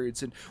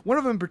beards, and one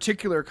of them in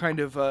particular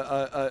kind of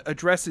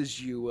addresses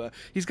you.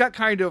 He's got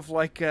kind of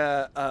like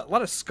a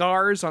lot of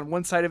scars on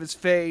one side of his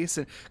face,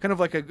 and kind of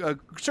like a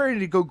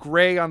starting to go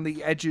gray on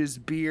the edges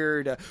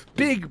beard,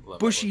 big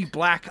bushy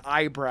black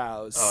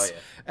eyebrows. Oh, yeah.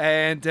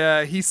 And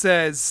he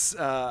says,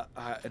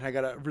 and I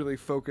gotta really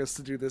focus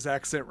to do this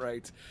accent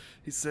right.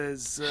 He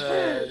says,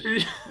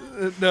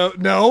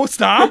 no,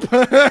 stop.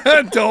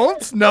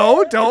 Don't.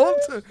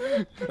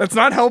 That's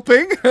not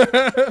helping.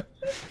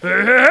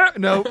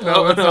 No,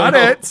 that's not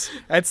it.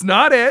 That's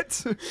not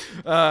it.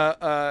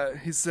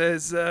 He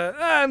says,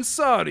 I'm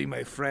sorry,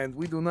 my friend.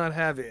 We do not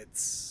have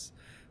it.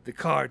 The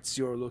carts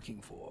you're looking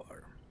for.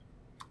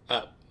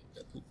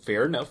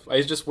 Fair enough. I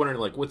was just wondering,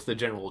 like, what's the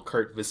general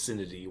cart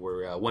vicinity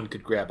where one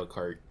could grab a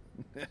cart?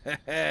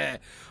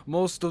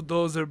 Most of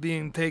those are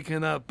being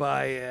taken up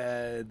by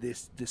the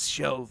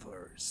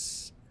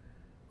shelvers.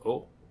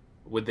 Oh,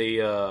 would they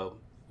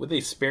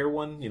spare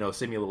one?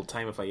 Save me a little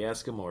time if I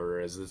ask them,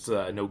 or is this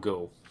no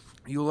go?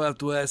 You'll have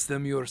to ask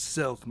them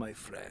yourself, my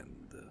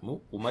friend.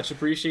 Well, much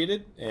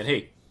appreciated. And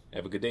hey,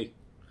 have a good day.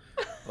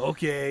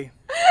 Okay.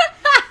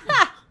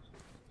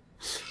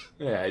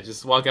 Yeah, I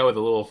just walk out with a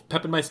little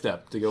pep in my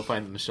step to go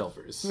find the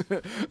shelvers.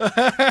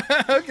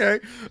 Okay.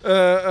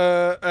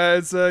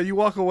 As you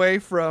walk away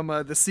from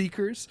the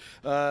Seekers,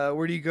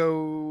 where do you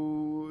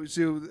go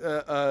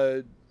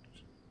to?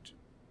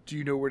 Do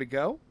you know where to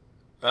go?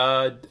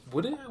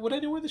 Would I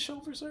know where the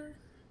shelvers are?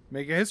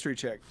 Make a history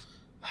check.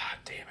 Ah,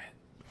 damn it.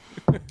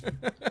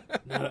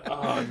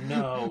 Oh,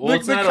 no. Well,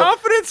 Like, the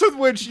confidence with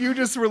which you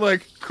just were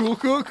like, cool. You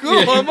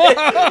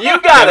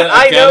got it.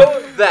 I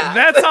know that.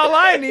 That's all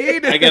I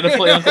need. I gotta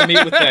play Uncle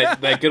Meat with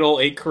that good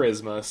old 8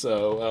 charisma,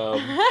 so,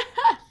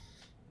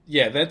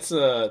 yeah, that's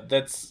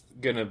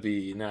gonna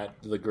be not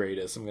the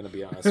greatest, I'm gonna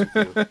be honest with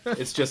you.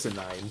 It's just a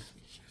 9.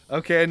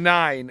 Okay, a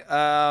 9.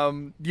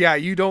 Yeah,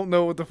 you don't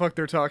know what the fuck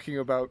they're talking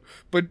about,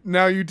 but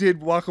now you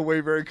did walk away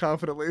very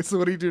confidently, so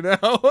what do you do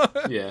now?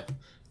 Yeah.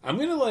 I'm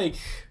gonna,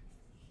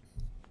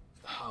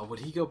 would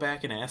he go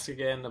back and ask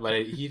again?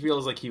 But he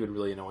feels like he would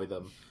really annoy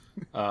them.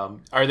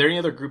 Are there any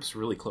other groups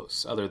really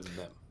close other than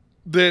them?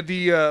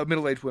 The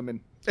middle-aged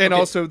women. And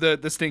also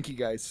the stinky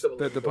guys,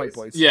 the pipe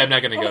boys. Yeah, I'm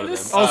not going to go to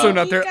them. Also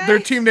not their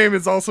team name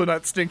is also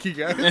not stinky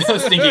guys.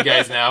 Stinky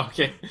guys now.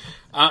 Okay.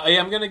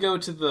 I'm going to go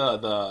to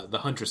the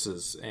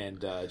huntresses and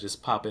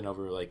just pop in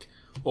over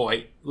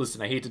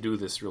listen, I hate to do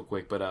this real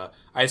quick, but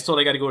I was told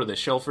I got to go to the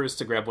shelfers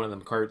to grab one of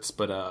them carts,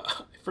 but I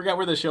forgot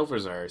where the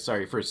shelfers are.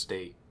 Sorry, first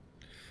day.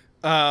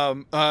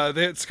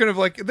 It's kind of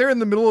like they're in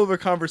the middle of a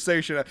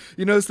conversation.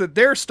 You notice that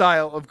their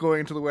style of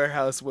going to the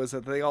warehouse was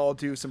that they all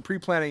do some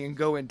pre-planning and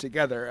go in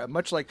together,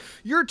 much like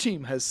your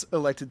team has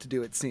elected to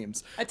do, it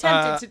seems.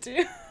 Attempted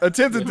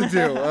to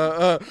do.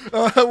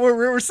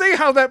 We're seeing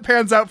how that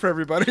pans out for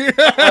everybody. A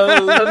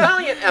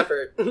valiant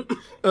effort.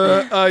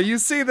 You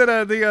see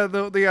that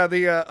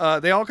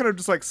they all kind of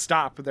just like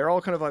stop. They're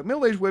all kind of like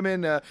middle-aged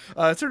women,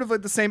 sort of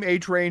like the same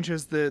age range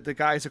as the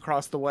guys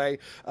across the way,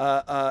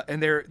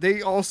 and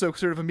they also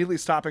sort of immediately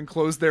stop and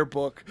close their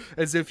book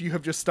as if you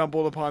have just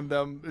stumbled upon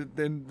them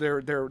in their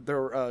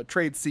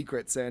trade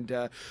secrets. And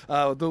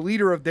the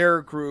leader of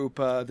their group,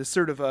 this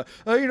sort of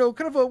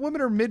kind of a woman in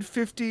her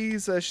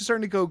mid-50s, she's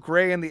starting to go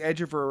gray on the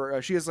edge of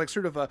her. She has like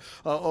sort of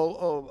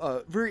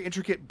a very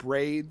intricate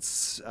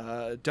braids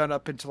done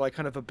up into like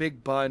kind of a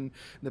big bun in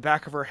the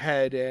back of her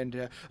head,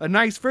 and a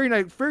nice,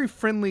 very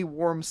friendly,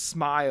 warm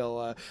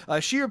smile.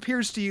 She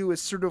appears to you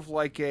as sort of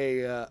like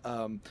a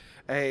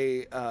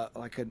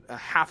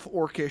half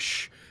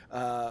orcish,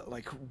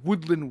 like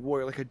woodland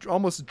warrior, like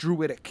almost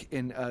druidic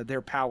in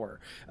their power,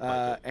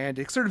 and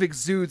it sort of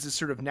exudes this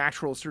sort of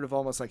natural, sort of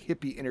almost like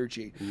hippie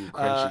energy,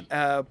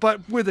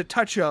 but with a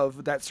touch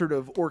of that sort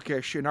of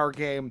orcish, in our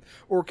game,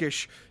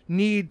 orcish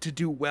need to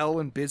do well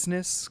in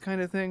business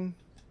kind of thing.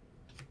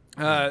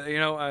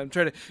 I'm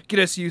trying to get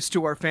us used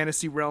to our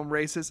fantasy realm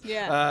races.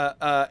 Yeah.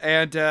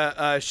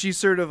 And she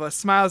sort of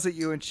smiles at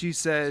you and she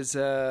says,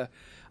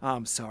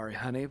 "I'm sorry,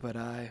 honey, but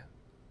I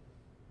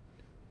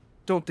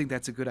don't think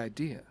that's a good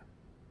idea."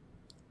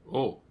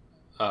 Oh,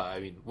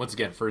 once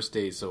again, first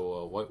day,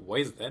 so why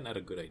is that not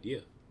a good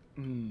idea?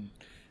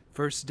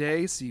 First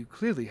day, so you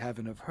clearly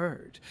haven't have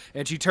heard.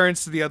 And she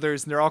turns to the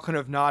others, and they're all kind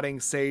of nodding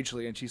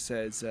sagely, and she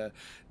says,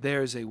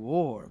 there's a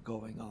war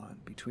going on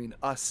between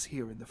us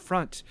here in the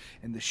front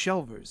and the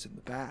shelvers in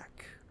the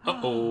back.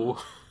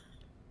 Uh-oh.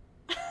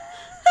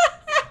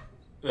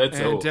 That's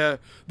and the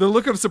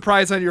look of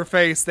surprise on your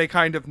face, they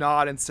kind of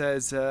nod and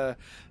says,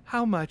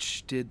 how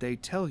much did they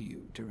tell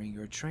you during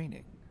your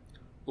training?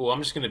 Well,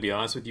 I'm just going to be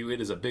honest with you. It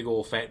is a big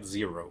old fat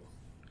 0.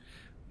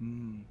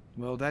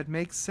 Well, that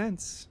makes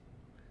sense.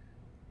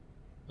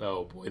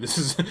 Oh boy, this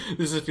is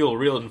feel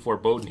real and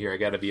foreboding here. I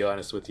got to be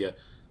honest with you.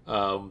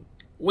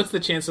 What's the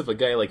chance of a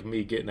guy like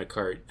me getting a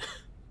cart?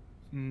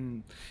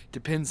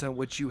 Depends on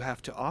what you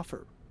have to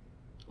offer.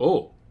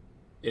 Oh,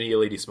 any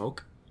lady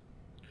smoke?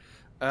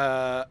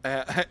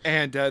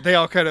 And they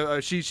all kind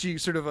of she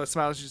sort of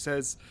smiles. She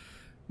says,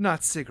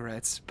 "Not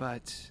cigarettes,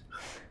 but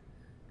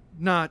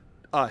not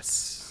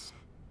us.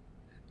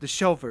 The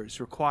Shelvers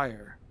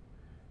require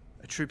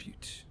a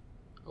tribute."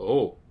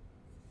 Oh,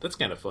 that's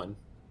kind of fun.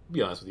 To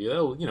be honest with you,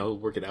 I'll,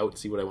 work it out and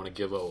see what I want to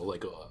give.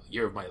 Like a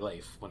year of my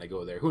life when I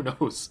go there. Who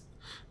knows?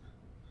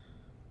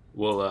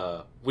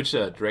 Well, which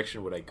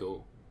direction would I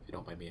go? If you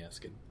don't mind me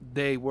asking.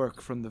 They work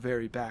from the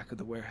very back of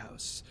the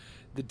warehouse,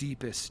 the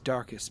deepest,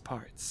 darkest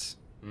parts.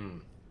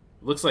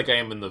 Looks like I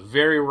am in the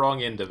very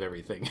wrong end of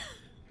everything.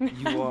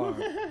 You are.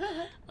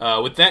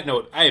 With that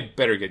note, I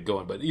better get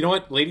going. But you know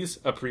what, ladies?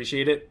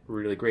 Appreciate it.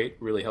 Really great.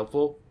 Really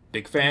helpful.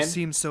 Big fan. You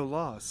seem so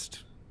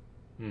lost.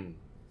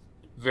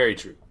 Very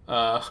true.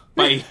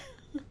 Bye.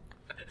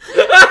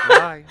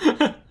 Bye.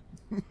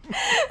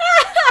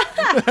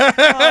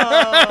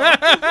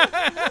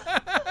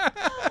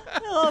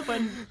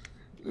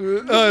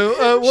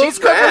 Let's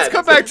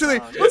come back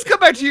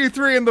to you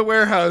three in the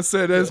warehouse,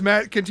 and as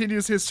Matt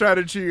continues his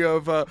strategy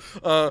of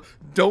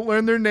don't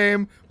learn their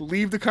name,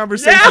 leave the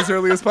conversation as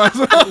early as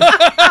possible.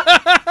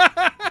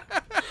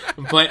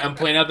 I'm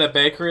playing out that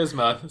bad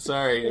charisma.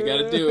 Sorry, I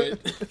gotta do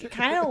it.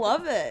 Kind of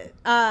love it.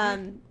 All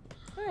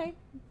right.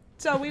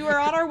 So we were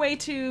on our way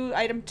to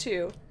item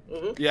 2.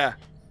 Mm-hmm. Yeah.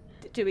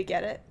 Did we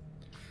get it?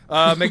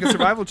 Make a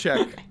survival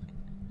check.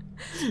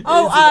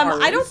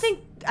 I don't think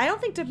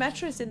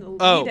Demetra's in the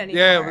lead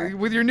anymore. Yeah,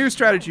 with your new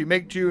strategy,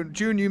 make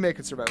June, you make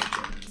a survival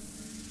check.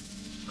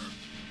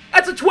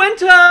 That's a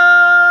 20!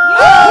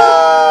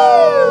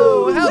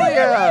 Oh, hell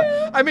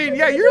yeah! I mean,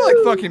 yeah, you're like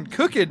fucking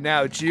cooking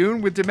now,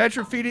 June, with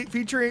Demetra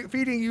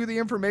feeding you the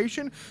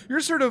information. You're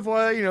sort of,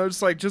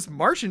 just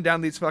marching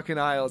down these fucking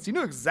aisles. You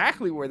know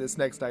exactly where this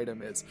next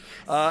item is.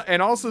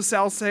 And also,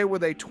 Sal say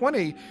with a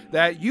 20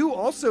 that you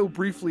also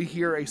briefly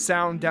hear a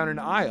sound down an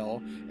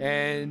aisle,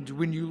 and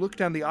when you look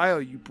down the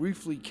aisle, you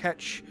briefly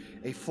catch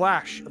a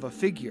flash of a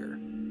figure.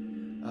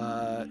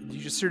 You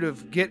just sort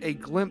of get a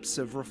glimpse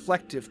of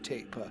reflective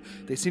tape.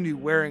 They seem to be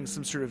wearing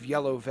some sort of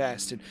yellow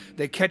vest, and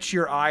they catch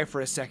your eye for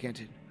a second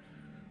and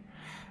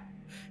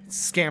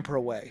scamper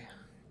away.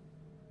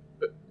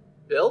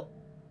 Bill?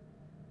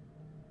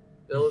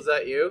 Bill, is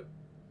that you?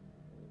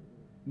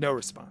 No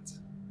response.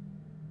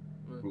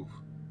 All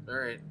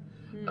right.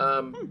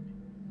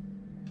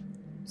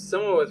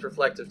 Someone with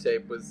reflective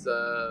tape was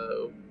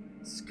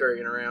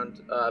scurrying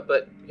around,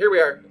 but here we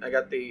are. I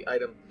got the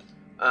item.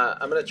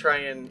 I'm gonna try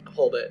and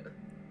hold it.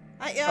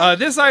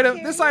 This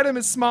item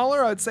is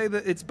smaller. I'd say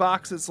that its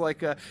box is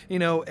like a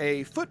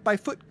foot by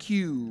foot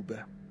cube.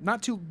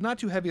 Not too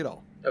heavy at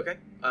all. Okay.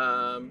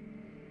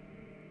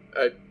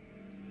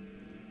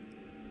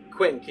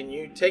 Quinn, can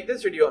you take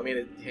this, or do you want me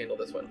to handle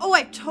this one? Oh,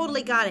 I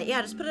totally got it.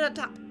 Yeah, just put it on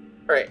top.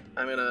 All right,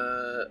 I'm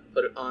gonna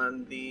put it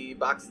on the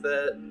box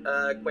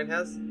that Quinn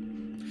has.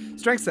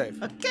 Strength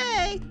save.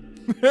 Okay.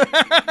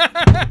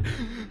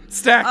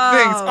 Stack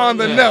things on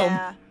the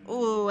gnome.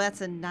 Ooh,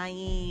 that's a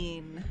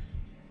 9.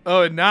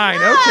 Oh, a 9.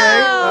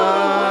 Okay.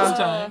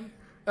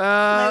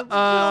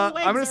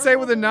 I'm going to say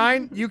with a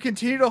 9, you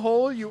continue to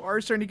hold. You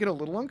are starting to get a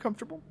little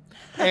uncomfortable.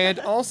 And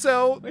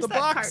also, the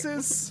box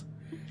it's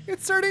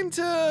starting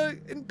to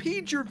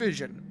impede your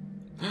vision.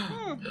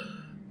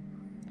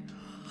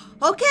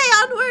 Okay,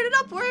 onward and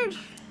upward.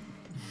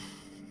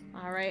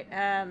 All right.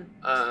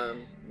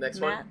 Next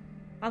Matt, one.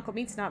 Uncle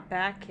Meat's not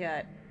back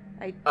yet.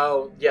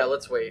 Oh, yeah,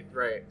 let's wait.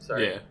 Right,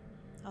 sorry. Yeah.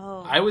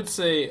 Oh. I would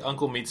say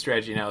Uncle Meat's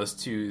strategy now is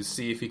to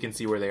see if he can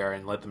see where they are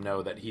and let them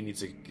know that he needs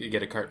to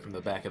get a cart from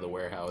the back of the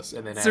warehouse,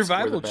 and then ask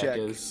Survival where the check.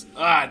 back is.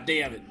 Ah,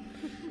 damn it!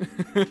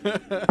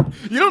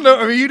 You don't know.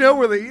 I mean, you know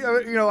where the.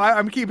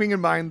 I'm keeping in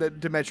mind that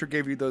Demetra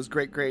gave you those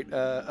great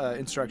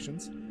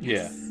instructions.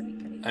 Yeah.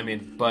 I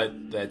mean,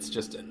 but that's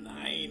just a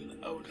 9.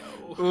 Oh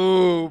no.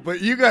 Ooh, but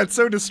you got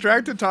so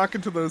distracted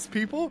talking to those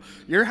people,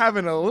 you're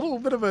having a little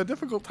bit of a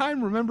difficult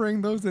time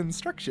remembering those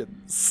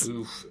instructions.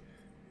 Oof.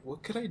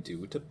 What could I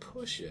do to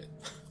push it?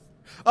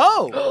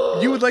 Oh,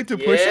 you would like to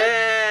push it?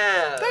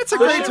 Yeah. That's a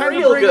great time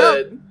to bring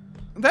up.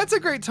 That's a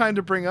great time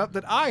to bring up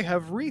that I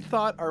have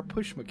rethought our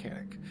push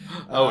mechanic.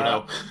 Oh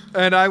no.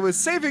 And I was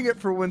saving it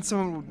for when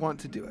someone would want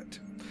to do it.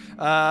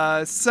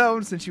 So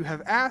since you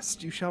have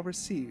asked, you shall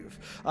receive.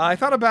 I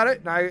thought about it,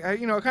 and I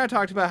kind of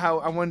talked about how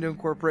I wanted to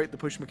incorporate the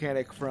push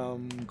mechanic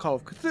from Call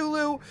of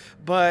Cthulhu,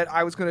 but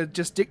I was going to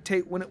just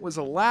dictate when it was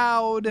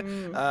allowed.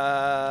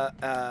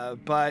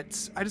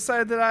 But I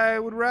decided that I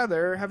would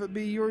rather have it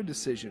be your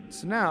decision.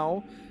 So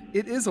now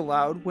it is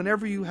allowed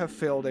whenever you have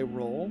failed a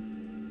roll.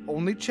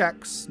 Only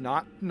checks,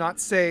 not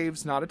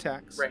saves, not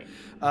attacks. Right.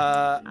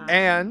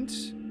 And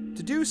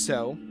to do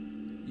so,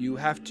 you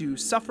have to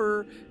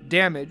suffer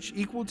damage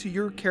equal to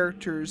your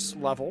character's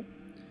level.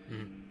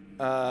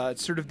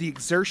 Sort of the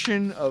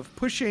exertion of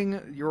pushing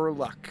your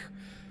luck.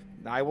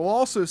 I will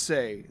also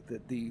say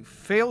that the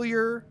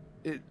failure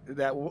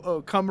that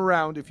will come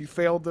around if you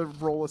fail to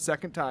roll a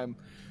second time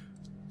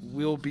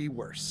will be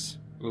worse.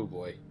 Oh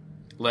boy.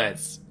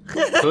 Let's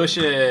push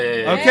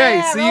it. Okay,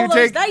 Yeah, so roll you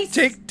those dice.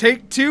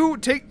 take two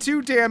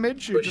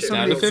damage. Push Just it from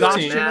Down the to 15.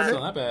 exhaustion Matt. of Still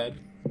it. not bad.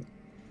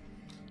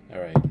 All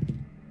right.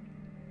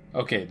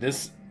 Okay,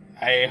 this.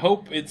 I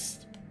hope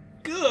it's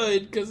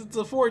good because it's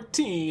a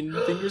 14.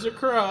 Fingers are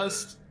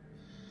crossed.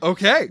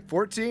 Okay,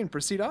 14.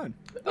 Proceed on.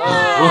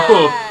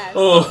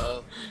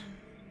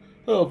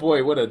 Oh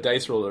boy, what a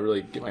dice roll to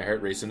really get my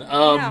heart racing.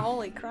 Yeah,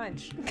 holy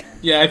crunch.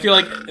 Yeah, I feel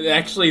like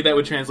actually that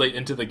would translate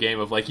into the game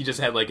of like he just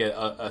had like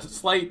a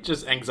slight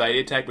just anxiety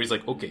attack, but he's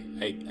like, okay,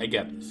 I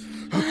got this.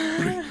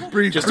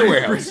 Breathe. Just a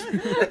warehouse.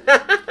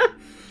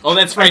 Oh,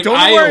 that's right. I don't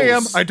know where I am.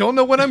 Aisles. I don't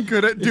know what I'm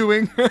good at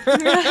doing.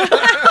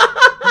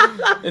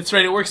 That's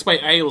right. It works by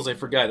aisles. I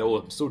forgot. Oh,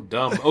 I'm so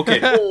dumb. Okay.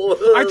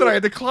 I thought I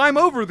had to climb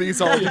over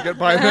these all to get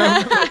by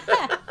them.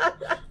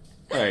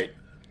 All right.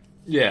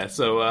 Yeah.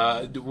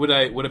 So, would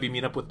I be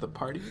meet up with the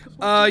party?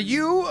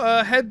 You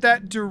head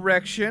that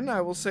direction.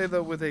 I will say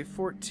though, with a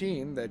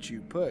 14 that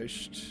you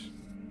pushed,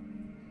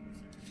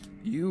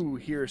 you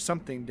hear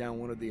something down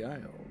one of the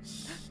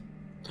aisles.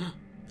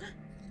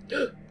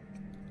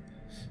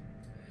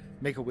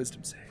 Make a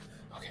wisdom save.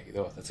 Okay.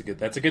 Oh, that's a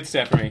good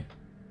stat for me.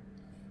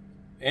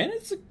 And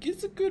it's a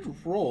good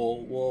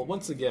roll. Well,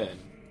 once again,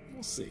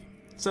 we'll see.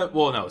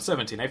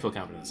 17. I feel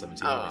confident in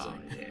 17. Oh,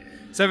 yeah.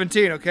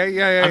 17. Okay,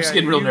 yeah. I'm just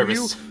getting real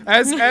nervous.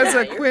 As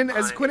you're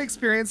Quinn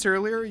experienced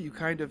earlier, you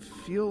kind of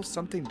feel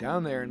something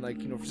down there, and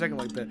for a second,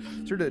 like the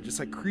sort of just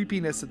like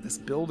creepiness of this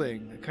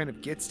building that kind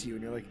of gets to you,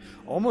 and you're like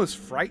almost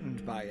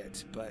frightened by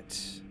it. But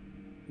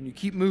when you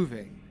keep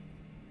moving,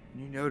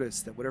 and you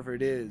notice that whatever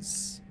it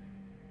is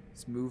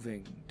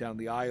moving down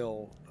the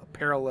aisle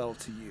parallel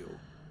to you.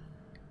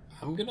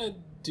 I'm gonna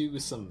do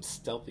some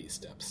stealthy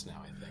steps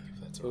now. I think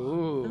if that's all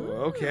right. Ooh,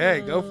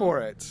 okay, go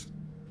for it.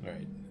 All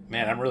right.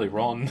 Man, I'm really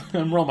rolling.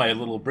 I'm rolling my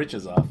little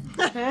britches off.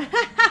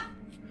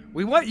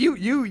 We want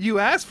you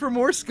asked for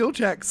more skill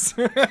checks.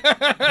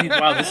 I mean,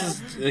 wow,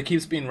 it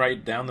keeps being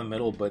right down the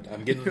middle, but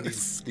I'm getting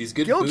these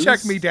good skill boosts.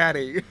 check me,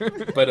 daddy.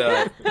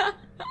 But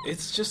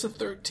it's just a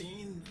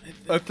 13. I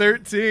think. A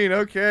 13.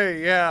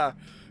 Okay, yeah.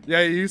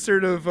 You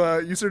sort of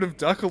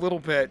duck a little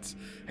bit,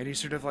 and you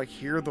sort of like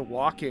hear the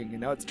walking,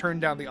 and now it's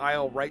turned down the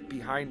aisle right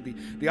behind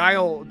the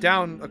aisle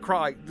down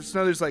across.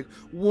 There's like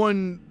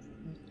one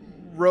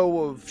row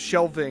of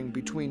shelving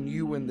between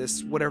you and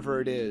this whatever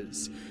it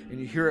is, and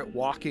you hear it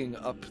walking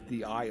up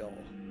the aisle,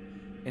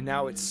 and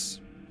now it's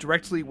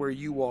directly where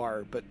you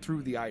are, but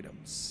through the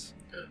items.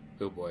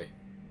 Oh boy.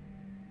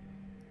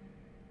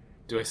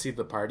 Do I see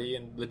the party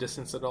in the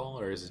distance at all,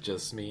 or is it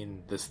just me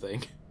and this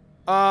thing?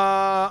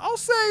 I'll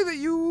say that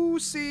you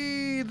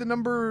see the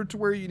number to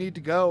where you need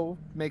to go.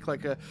 Make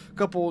like a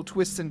couple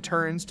twists and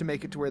turns to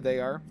make it to where they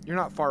are. You're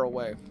not far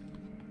away.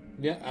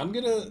 Yeah, I'm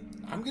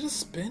gonna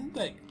spend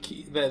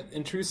that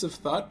intrusive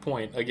thought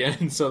point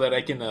again, so that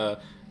I can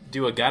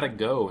do a gotta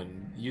go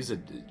and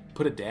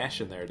put a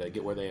dash in there to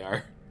get where they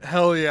are.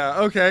 Hell yeah.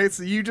 Okay,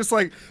 so you just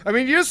you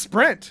just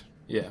sprint.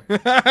 Yeah.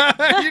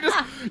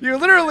 you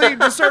literally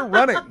just start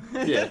running.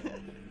 Yeah.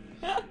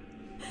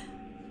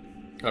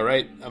 All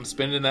right, I'm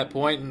spending that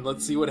point, and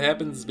let's see what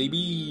happens,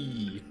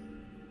 baby.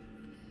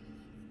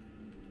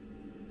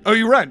 Oh,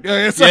 you run.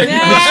 It's like,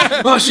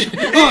 Oh shit!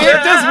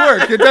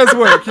 it does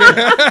work.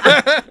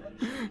 Yeah.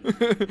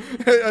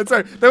 I'm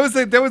sorry. That was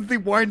the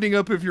winding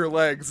up of your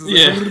legs.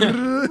 Yeah.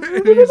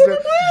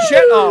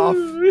 Jet off.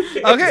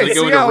 Okay, Like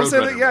so going yeah, to I'll say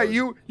Roadrunner that.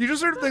 Yeah, mode. you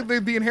just sort of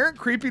the inherent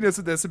creepiness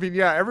of this. I mean,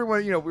 yeah,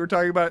 everyone. We were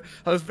talking about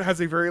how this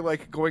has a very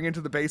like going into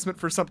the basement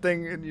for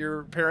something in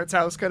your parents'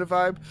 house kind of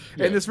vibe,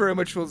 Yeah. and this very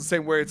much feels the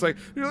same way. It's like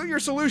your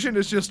solution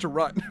is just to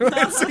run.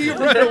 So you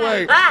run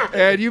away,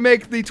 and you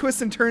make the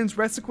twists and turns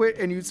requisite,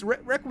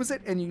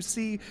 and you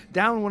see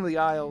down one of the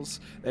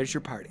aisles. There's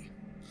your party.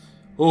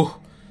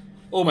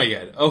 Oh my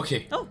god.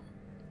 Okay. Oh.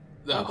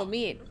 Uncle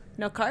Meat.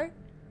 No cart?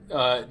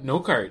 No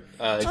cart.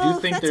 I do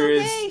think there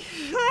is.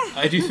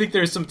 I do think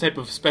there's some type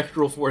of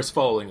spectral force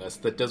following us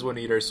that does want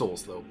to eat our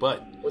souls, though.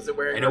 But Was it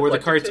wearing I know where the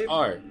reflective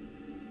carts tape? are.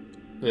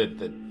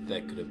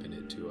 That could have been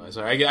it too.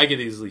 Sorry, I get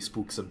easily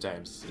spooked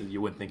sometimes. You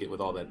wouldn't think it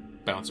with all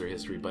that bouncer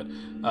history, but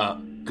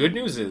good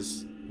news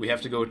is we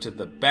have to go to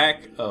the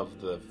back of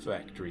the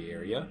factory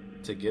area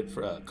to get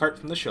a cart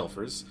from the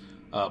shelfers.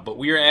 But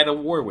we are at a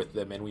war with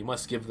them, and we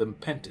must give them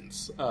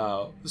penance.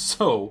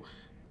 So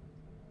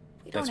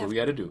that's what we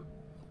got to do.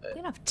 We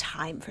don't have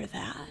time for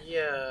that.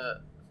 Yeah,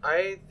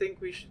 I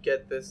think we should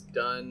get this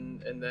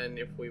done, and then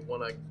if we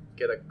want to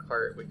get a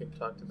cart, we can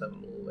talk to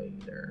them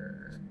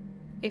later.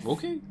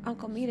 Okay.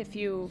 Uncle Meat,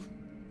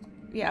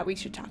 we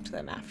should talk to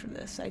them after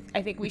this.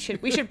 I think we should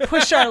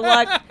push our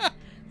luck.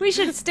 We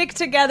should stick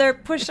together,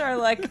 push our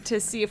luck to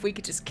see if we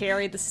could just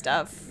carry the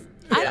stuff.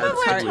 I Yeah, think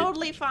we're absolutely.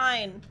 totally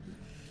fine.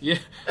 Yeah,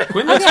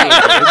 Quinn looks really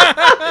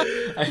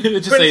good. I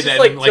didn't just say Quinn's that, just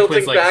like and like tilting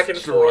Quinn's like back and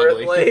forth,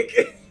 struggling.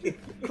 like.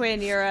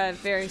 Quinn, you're a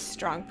very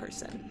strong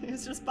person.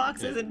 It's just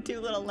boxes and two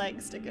little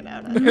legs sticking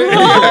out. All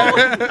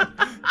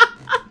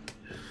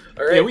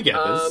right. Yeah, we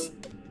got this.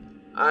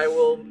 I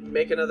will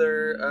make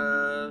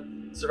another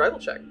survival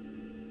check.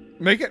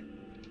 Make it.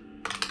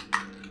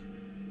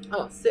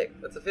 Oh, sick.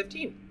 That's a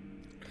 15.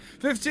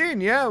 15,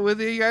 yeah. With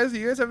you guys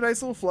have a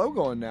nice little flow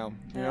going now.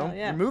 You know,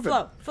 yeah. you're moving.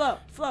 Flow.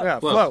 Yeah,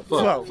 flow.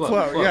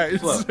 Yeah,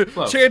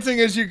 it's chanting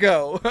as you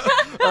go.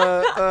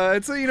 So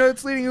it's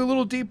leading you a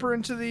little deeper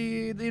into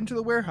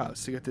the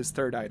warehouse to get this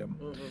third item.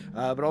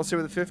 Mm-hmm. But also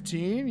with a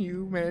 15,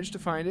 you manage to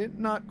find it,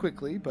 not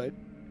quickly, but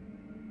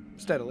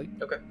steadily.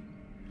 Okay.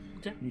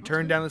 You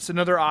turn down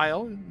another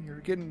aisle. You're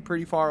getting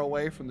pretty far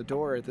away from the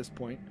door at this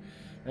point.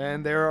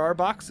 And there are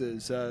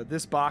boxes.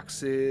 This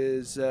box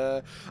is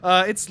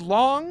it's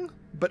long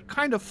but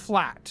kind of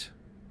flat.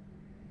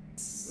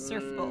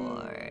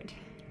 Surfboard.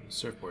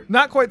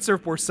 Not quite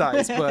surfboard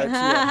size,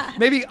 but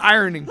maybe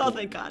ironing board. Oh,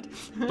 thank God.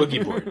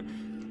 Boogie board.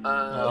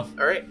 All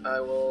right, I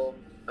will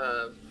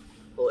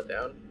pull it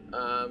down.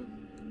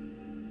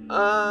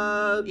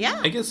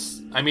 Yeah. I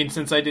guess,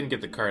 since I didn't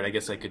get the card, I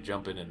guess I could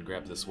jump in and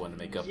grab this one and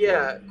make up.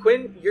 Yeah,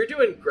 Quinn, you're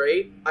doing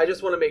great. I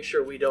just want to make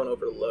sure we don't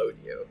overload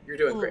you. You're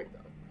doing great, though.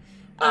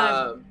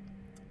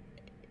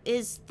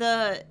 Is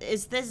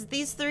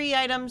these 3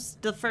 items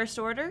the first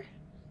order?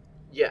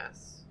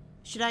 Yes.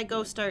 Should I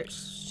go start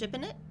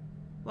shipping it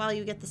while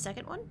you get the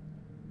second one?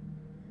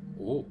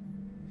 Ooh.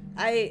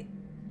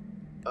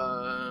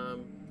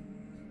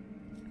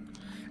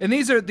 And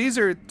these are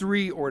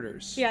 3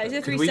 orders. Yeah, these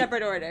are 3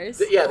 separate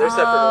orders. Yeah, they're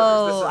separate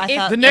orders. I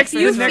thought the next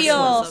you next feel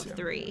one's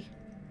 3.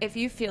 If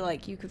you feel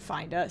like you could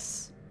find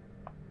us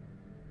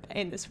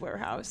in this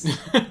warehouse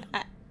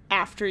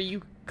after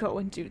you go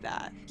and do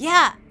that.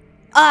 Yeah.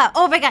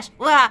 Oh my gosh.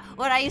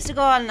 When I used to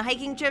go on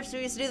hiking trips,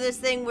 we used to do this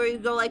thing where you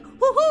go like,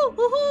 woohoo,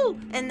 woohoo,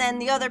 and then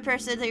the other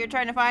person that you're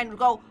trying to find would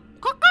go,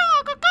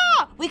 caw-caw,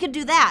 caw-caw. We could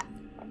do that.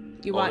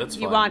 You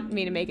want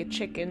me to make a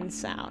chicken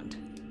sound?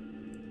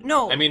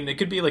 No. It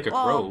could be like a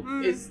crow.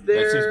 Is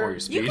That seems more there your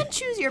speed. You can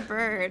choose your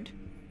bird.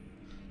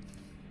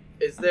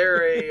 is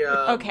there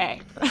a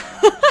Okay.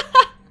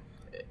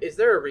 is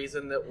there a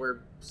reason that we're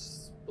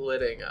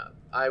splitting up?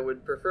 I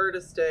would prefer to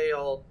stay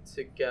all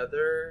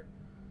together.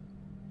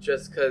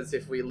 Just because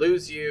if we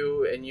lose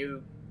you and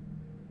you,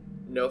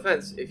 no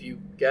offense, if you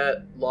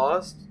get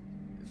lost,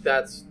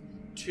 that's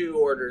 2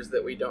 orders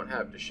that we don't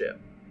have to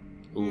ship.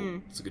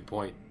 Ooh, that's a good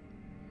point.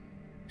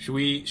 Should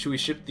we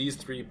ship these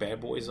 3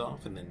 bad boys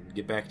off and then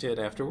get back to it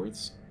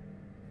afterwards?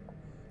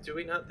 Do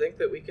we not think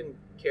that we can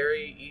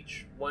carry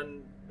each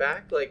one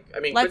back? Let's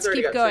Quinn's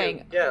already keep got going.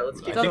 2. Yeah, let's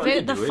keep I think we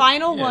going. can The do it.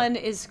 final Yeah. one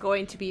is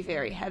going to be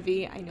very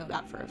heavy. I know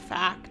that for a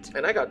fact.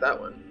 And I got that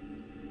one.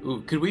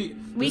 Ooh, could we?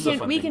 We this is a can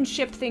fun we thing. can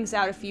ship things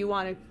out if you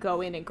want to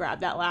go in and grab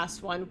that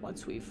last one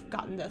once we've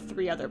gotten the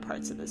 3 other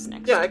parts of this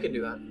next. Yeah, I can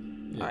do that.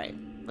 All right,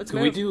 let's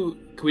Could move.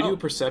 we do a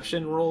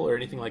perception roll or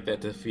anything like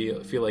that to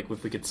feel like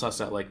if we could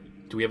suss out, like,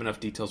 do we have enough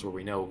details where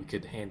we know we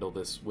could handle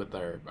this with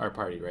our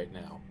party right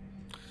now?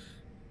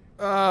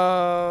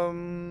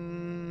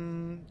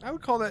 I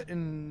would call that I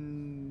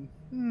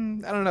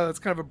don't know. That's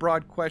kind of a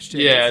broad question.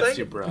 Yeah, It's it's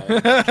too broad.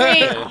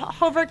 Hey,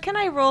 Hover, can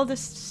I roll to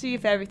see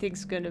if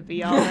everything's gonna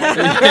be all right?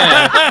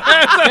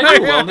 Can I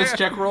do a wellness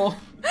check roll?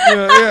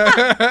 Yeah.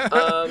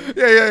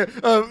 Yeah.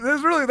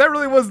 That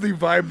really was the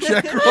vibe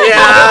check.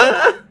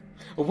 Yeah.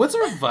 Well, what's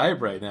our vibe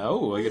right now?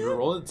 Oh, I can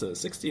roll it to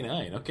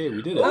 69. Okay,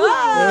 we did it.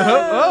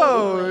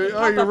 Oh,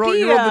 you rolled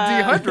the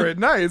D100.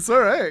 Nice. All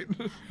right.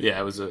 Yeah,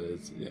 it was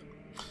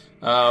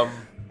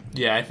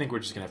yeah, I think we're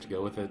just gonna have to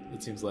go with it.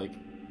 It seems like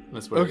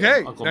that's what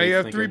Okay. Uncle Now you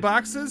Nate's have 3 thinking.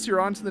 boxes. You're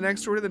on to the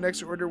next order. The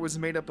next order was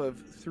made up of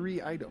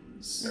 3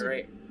 items. All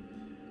right.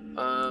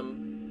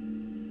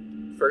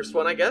 First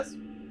one, I guess.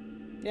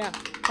 Yeah,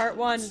 part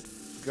 1.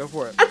 Go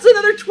for it. That's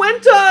another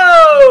Twento!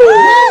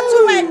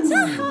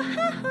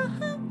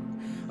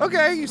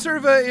 Okay, you sort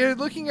of you're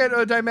looking at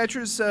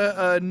Dimetra's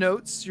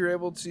notes. You're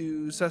able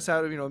to suss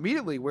out,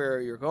 immediately where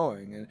you're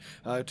going,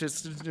 and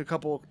just a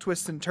couple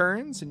twists and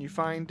turns, and you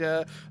find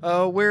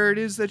where it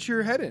is that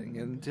you're heading.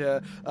 And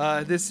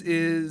this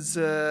is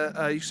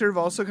you sort of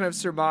also kind of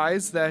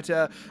surmise that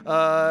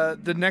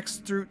the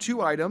next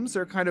 2 items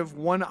are kind of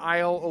 1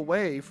 aisle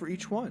away for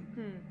each one.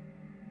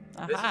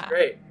 This is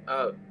great.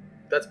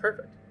 That's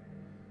perfect.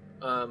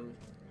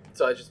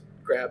 So I just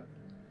grab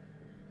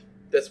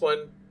this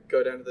one,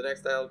 go down to the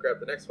next aisle,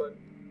 grab the next one.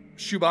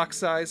 Shoebox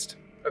sized.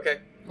 Okay.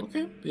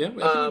 Okay, yeah, I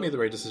think we made the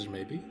right decision,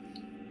 maybe.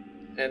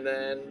 And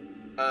then,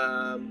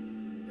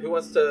 who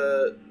wants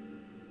to?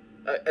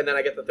 And then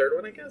I get the third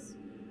one, I guess.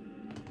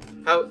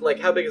 How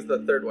big is the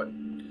third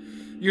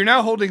one? You're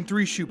now holding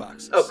 3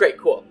 shoeboxes. Oh, great,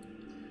 cool.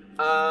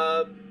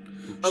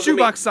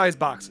 Shoebox sized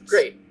boxes.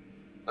 Great.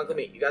 Uncle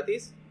Meat, you got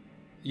these?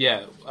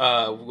 Yeah,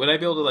 would I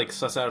be able to, like,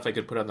 suss out if I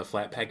could put on the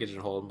flat package and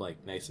hold them,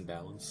 like, nice and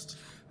balanced?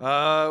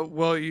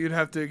 Well, you'd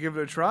have to give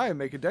it a try and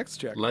make a dex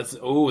check. That's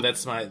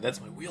my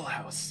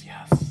wheelhouse,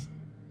 yes.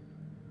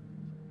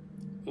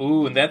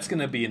 Ooh, and that's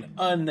gonna be an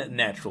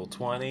unnatural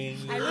 20.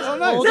 I was Oh,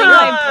 nice. holding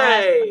my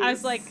breath. Nice. I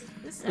was like,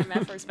 this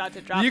MFer's about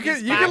to drop You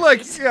these can like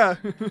boxes. yeah.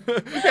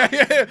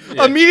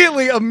 Yeah.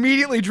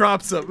 Immediately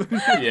drops them.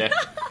 Yeah.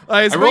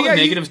 I rolled a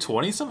negative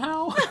 20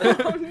 somehow.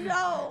 Oh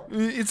no!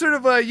 It's sort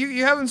of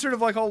you have them sort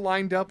of like all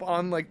lined up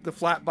on like the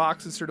flat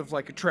box as sort of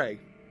like a tray.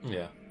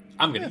 Yeah,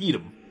 I'm gonna eat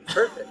them.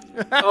 Perfect.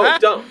 Oh,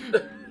 don't.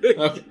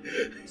 Okay.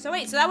 So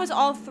wait, so that was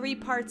all 3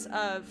 parts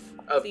of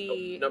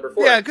the number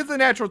 4. Yeah, because the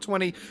natural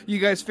 20, you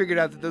guys figured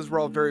out that those were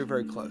all very,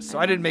 very close. So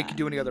I didn't make you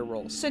do any other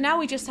rolls. So now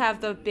we just have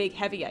the big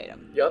heavy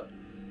item. Yep.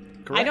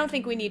 Correct. I don't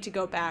think we need to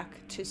go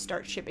back to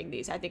start shipping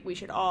these. I think we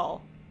should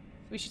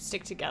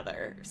stick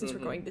together since we're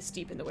going this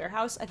deep in the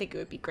warehouse. I think it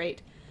would be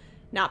great.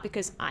 Not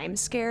because I'm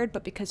scared,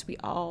 but because we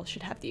all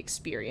should have the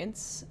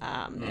experience.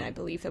 And I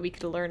believe that we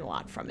could learn a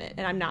lot from it.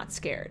 And I'm not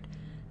scared.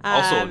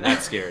 Also, I'm not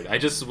scared. I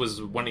just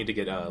was wanting to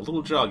get a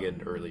little jog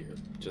in earlier.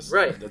 Just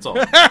right. That's all.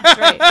 That's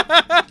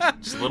right.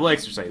 Just a little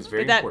exercise.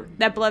 Very important.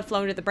 That blood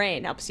flowing to the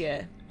brain helps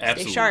you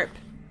stay sharp.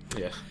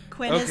 Yeah.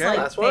 Quinn is Okay.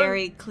 like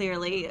very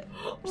clearly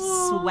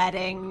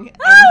sweating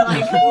and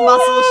like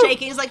muscle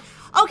shaking. He's like,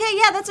 okay,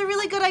 yeah, that's a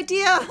really good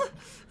idea.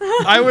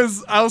 I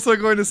was also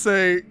going to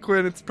say,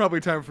 Quinn, it's probably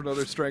time for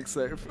another strength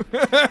save.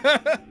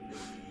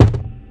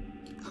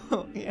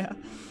 Oh yeah,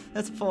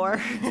 that's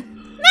 4.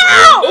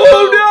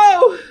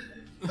 Oh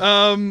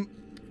no!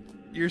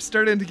 You're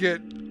starting to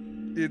get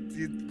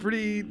you're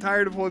pretty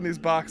tired of holding these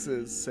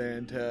boxes,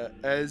 and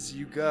as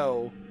you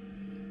go,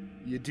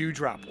 you do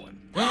drop one.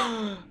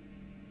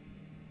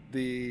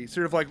 The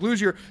sort of like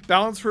lose your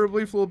balance for a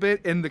brief little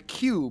bit, and the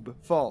cube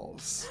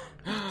falls.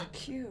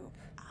 Cube.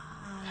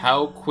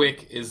 How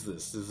quick is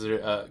this? Is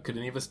there? Could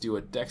any of us do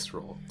a dex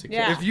roll to catch?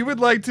 Yeah. If you would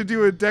like to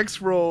do a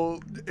dex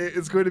roll,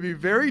 it's going to be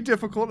very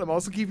difficult. I'm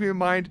also keeping in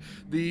mind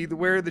the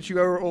where that you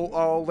are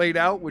all laid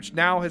out, which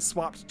now has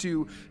swapped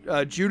to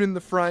Jude in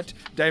the front,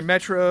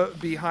 Dimetra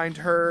behind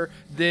her,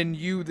 then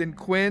you, then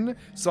Quinn.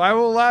 So I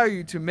will allow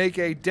you to make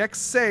a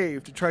dex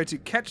save to try to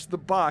catch the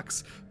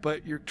box,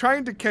 but you're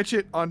trying to catch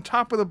it on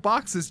top of the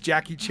boxes,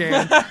 Jackie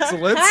Chan. So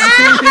let's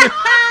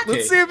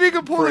see if you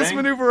can pull this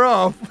maneuver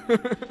off.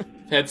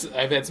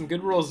 I've had some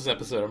good rolls this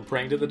episode. I'm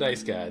praying to the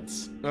dice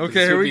gods.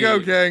 Okay, here we go,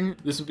 gang.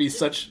 This would be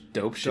such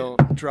dope shit.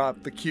 Don't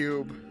drop the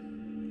cube.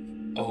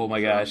 Oh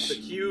my gosh. The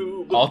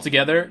cube.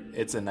 Altogether,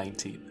 it's a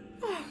 19.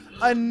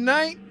 A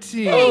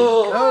 19.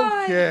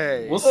 Oh.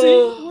 Okay. We'll see.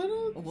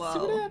 See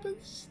what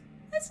happens.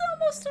 That's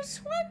almost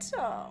a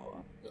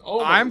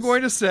 20. I'm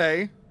going to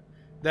say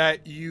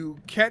that you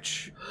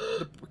catch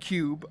the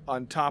cube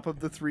on top of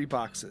the 3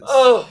 boxes.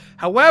 Oh.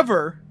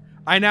 However,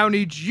 I now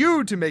need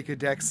you to make a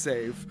dex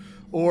save,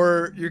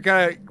 or you're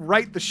gonna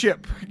right the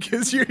ship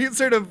because you're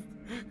sort of.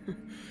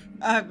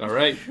 All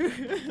right.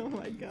 Oh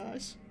my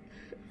gosh.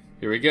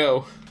 Here we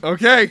go.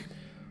 Okay.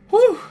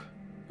 Whew.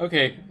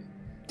 Okay.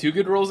 2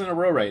 good rolls in a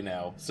row right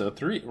now. So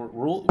 3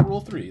 rule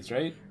 3s,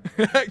 right?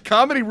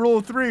 Comedy rule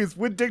of 3s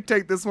would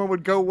dictate this one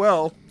would go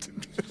well.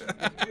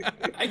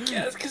 I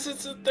guess because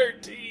it's a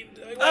 13.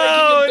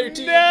 Oh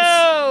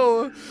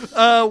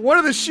no! One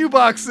of the shoe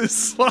boxes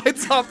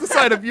slides off the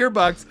side of your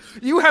box.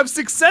 You have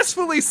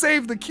successfully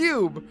saved the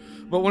cube,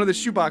 but one of the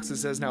shoe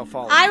boxes has now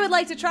fallen. I would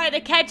like to try to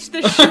catch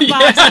the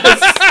shoebox.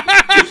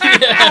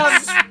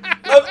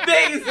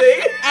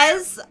 Amazing!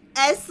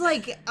 As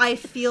like I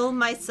feel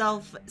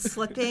myself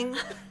slipping,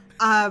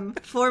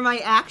 for my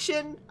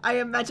action, I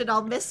imagine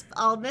I'll miss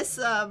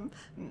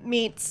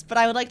Meats, but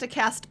I would like to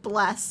cast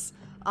Bless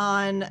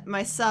on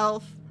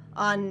myself,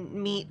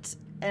 on Meat,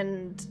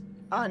 and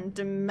on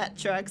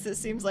Dimetra, because it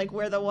seems like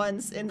we're the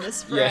ones in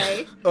this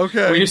fray. Yeah.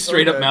 Okay. We're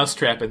straight up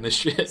mousetrapping this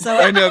shit. So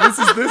I know this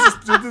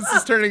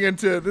is turning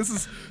into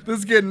this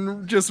is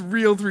getting just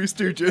real Three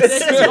Stooges.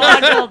 This is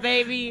vaudeville,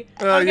 baby.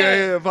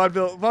 Okay. Yeah,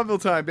 vaudeville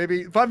time,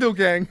 baby, vaudeville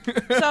gang.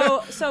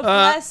 So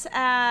Bless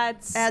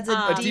adds adds a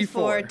D4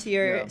 D4 to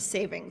your yeah.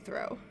 saving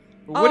throw.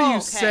 What do you okay.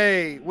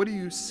 say? What do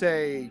you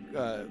say,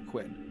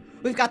 Quinn?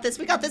 We've got this.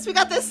 We got this. We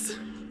got this.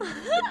 And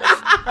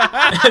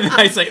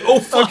I say, oh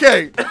fuck.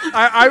 Okay,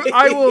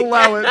 I will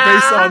allow it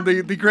based on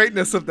the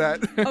greatness of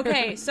that.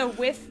 Okay, so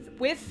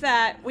with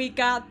that, we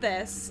got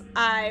this.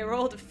 I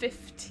rolled a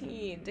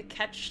 15 to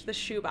catch the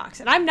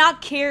shoebox, and I'm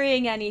not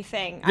carrying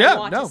anything. Yeah, I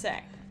want no. to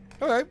say.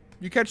 Okay,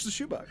 you catch the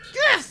shoebox.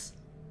 Yes.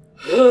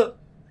 Is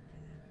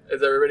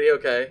everybody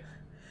okay?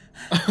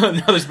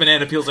 Now there's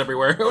banana peels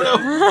everywhere. Oh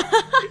no.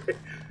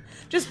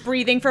 Just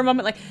breathing for a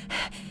moment, like.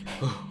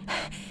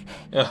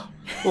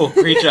 Oh,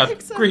 great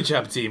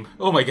job, team.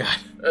 Oh my god.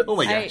 Oh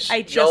my gosh.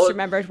 I just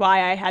remembered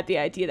why I had the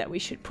idea that we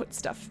should put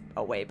stuff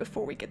away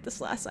before we get this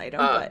last item.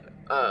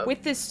 But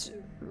with this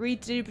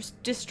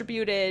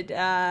redistributed,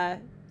 yeah,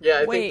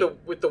 I weight, think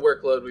with the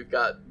workload we've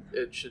got,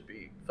 it should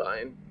be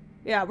fine.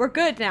 Yeah, we're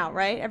good now,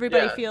 right?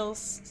 Everybody Yeah.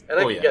 feels. And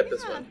I can get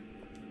this one.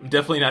 I'm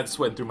definitely not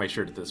sweating through my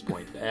shirt at this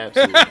point.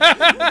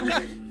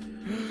 Absolutely.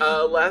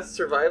 Last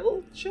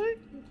survival check?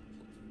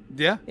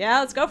 Yeah. Yeah,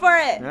 let's go for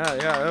it. Yeah,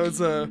 that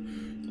was a.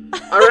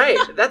 All right,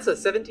 that's a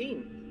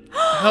 17.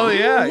 Hell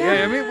yeah.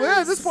 I mean,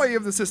 well, at this point you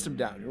have the system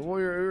down.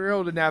 You're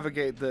able to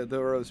navigate the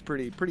rows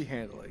pretty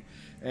handily,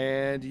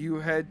 and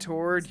you head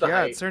toward.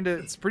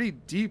 It's pretty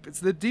deep. It's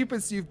the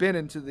deepest you've been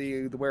into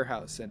the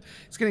warehouse, and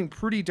it's getting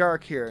pretty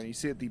dark here. And you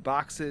see that the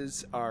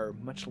boxes are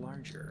much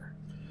larger.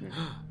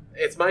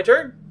 It's my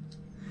turn.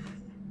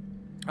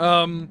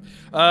 Quinn,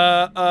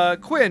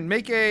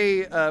 make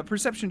a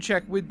perception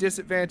check with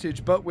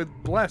disadvantage, but with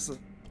bless.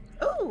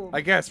 Ooh.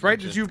 I guess, right?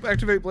 Did you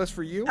activate bless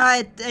for you?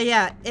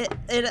 Yeah.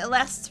 It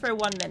lasts for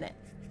 1 minute.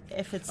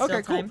 If it's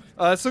still time.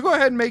 Cool. So go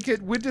ahead and make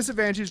it with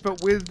disadvantage,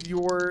 but with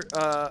your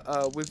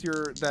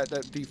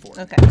that D4.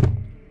 Okay.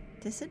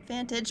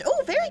 Disadvantage.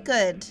 Oh, very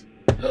good.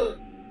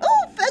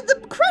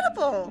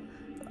 Incredible.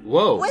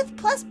 Whoa. With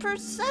plus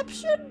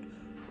perception.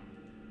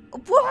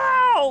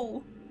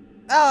 Wow.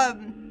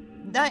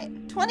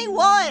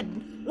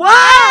 21.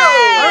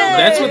 Wow.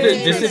 That's with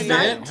a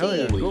disadvantage. Hell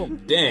yeah, Holy cool.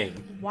 dang.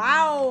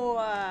 Wow.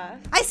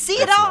 I see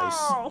it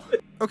all. Nice.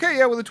 Okay,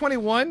 yeah, with a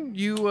 21,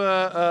 you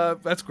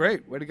that's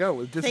great. Way to go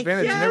with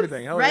disadvantage and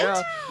everything. Hell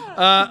right?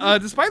 yeah.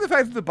 Despite the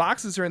fact that the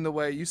boxes are in the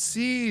way, you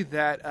see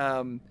that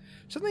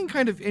something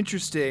kind of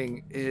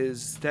interesting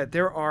is that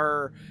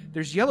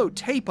there's yellow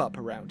tape up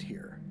around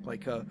here,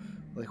 like a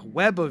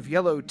web of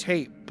yellow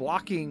tape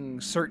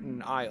blocking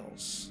certain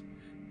aisles.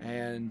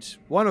 And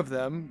one of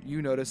them,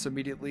 you notice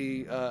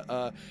immediately,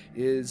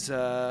 is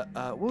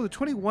the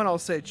 21. I'll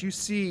say it. You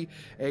see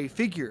a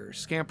figure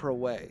scamper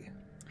away.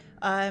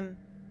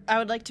 I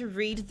would like to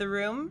read the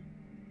room,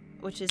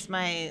 which is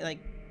my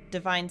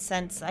divine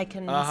sense. I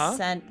can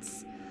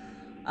sense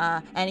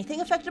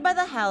anything affected by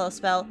the Hallow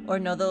spell, or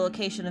know the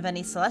location of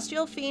any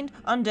celestial fiend,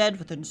 undead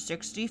within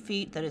 60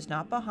 feet that is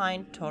not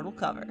behind total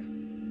cover.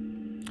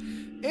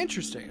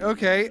 Interesting.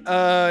 Okay.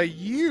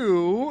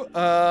 You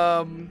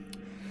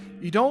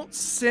don't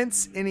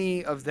sense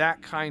any of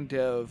that kind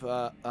of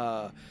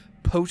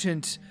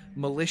potent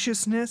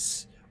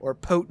maliciousness or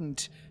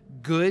potent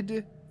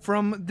good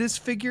from this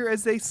figure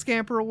as they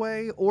scamper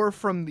away, or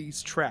from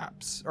these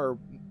traps,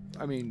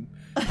 items.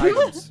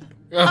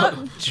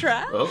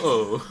 Trap?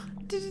 Uh-oh.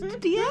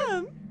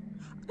 DM.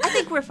 I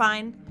think we're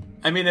fine.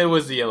 I mean, it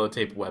was the yellow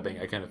tape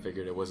webbing. I kind of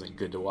figured it wasn't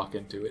good to walk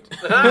into it.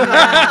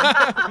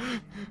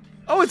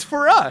 Oh, it's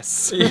for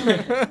us.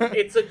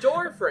 It's a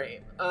door frame.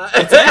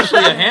 It's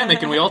actually a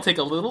hammock, and we all take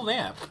a little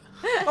nap.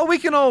 Oh, we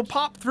can all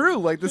pop through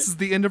like this is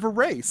the end of a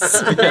race.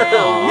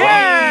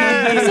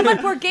 Yay! Someone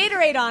pour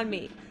Gatorade on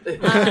me.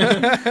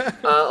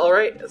 All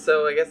right,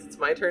 so I guess it's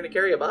my turn to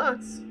carry a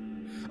box.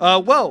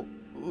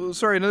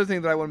 Sorry, another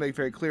thing that I want to make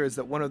very clear is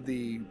that one of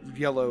the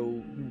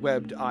yellow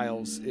webbed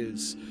aisles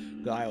is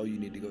the aisle you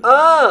need to go through.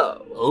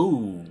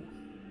 Oh.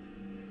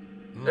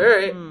 All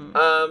right.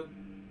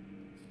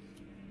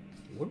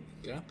 What have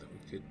we got that we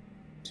could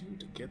do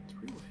to get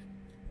through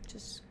it?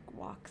 Just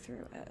walk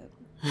through it.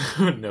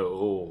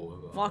 No.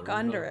 Walk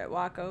under it.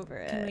 Walk over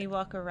it. Can we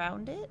walk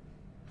around it?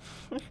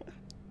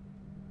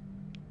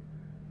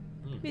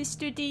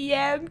 Mr.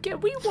 DM, can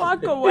we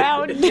walk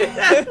around?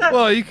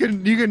 Well, you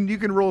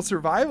can roll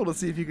survival to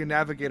see if you can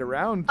navigate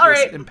around All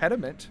this right.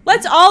 impediment.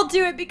 Let's all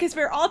do it because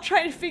we're all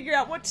trying to figure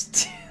out what to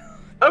do.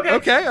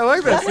 Okay, I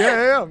like this.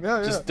 Yeah.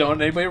 Just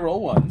don't anybody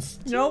roll ones.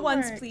 No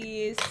ones,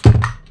 please.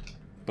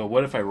 But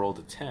what if I rolled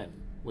a 10?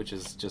 Which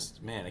is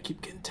just, man, I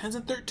keep getting 10s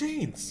and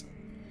 13s.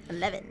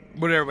 11.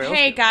 What did everybody else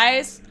Hey do?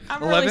 guys,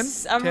 I'm 11?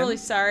 really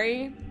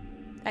sorry.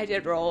 I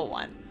did roll a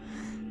 1.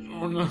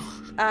 Oh no.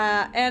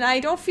 And I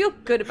don't feel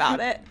good about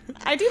it.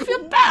 I do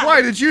feel bad.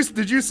 Why did you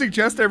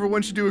suggest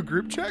everyone should do a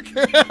group check?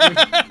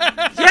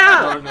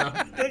 Yeah. Oh no.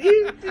 Did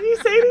you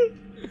say anything?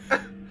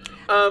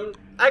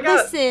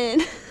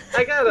 Listen.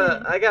 I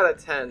got a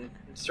 10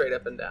 straight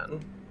up and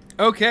down.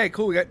 Okay,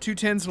 cool. We got 2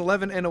 10s, an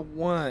 11, and a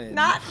 1.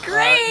 Not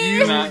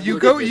great. You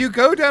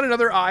go down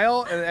another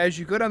aisle, and as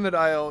you go down that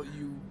aisle,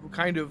 you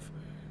kind of,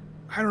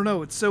 I don't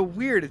know, it's so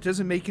weird. It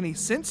doesn't make any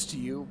sense to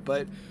you,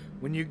 but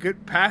when you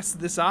get past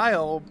this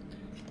aisle,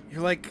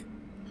 you're like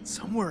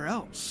somewhere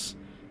else.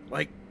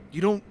 Like,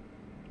 you don't,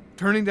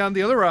 turning down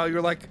the other aisle,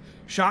 you're like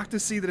shocked to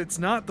see that it's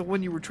not the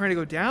one you were trying to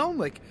go down.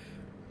 Like,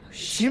 it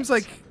seems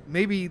like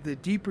maybe the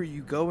deeper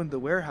you go in the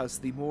warehouse,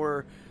 the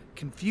more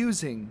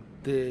confusing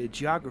the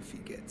geography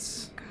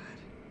gets.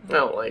 I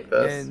don't like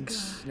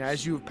this. And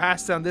as you've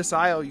passed down this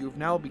aisle, you've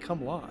now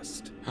become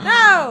lost.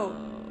 No.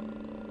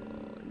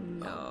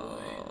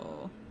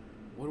 No.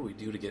 What do we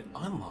do to get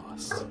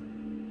unlost?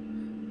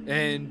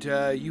 And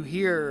you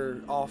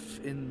hear off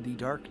in the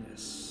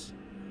darkness.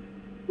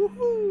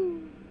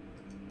 Woohoo!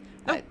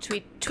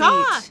 Tweet.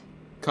 Caw.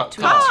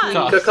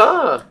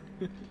 Caw.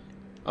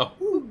 Oh.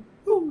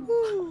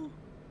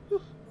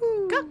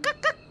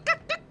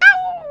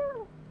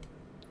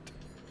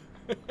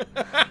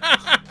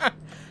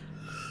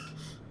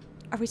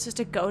 Are we supposed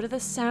to go to the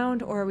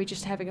sound, or are we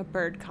just having a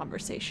bird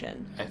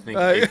conversation? I think.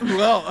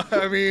 Well,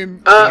 I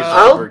mean,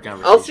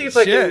 I'll see if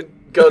I can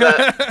go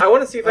that. I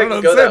want to see if I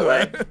can go that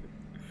way.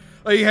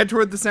 Oh, you head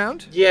toward the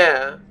sound?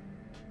 Yeah.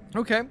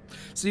 Okay.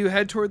 So you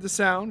head toward the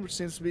sound, which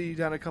seems to be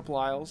down a couple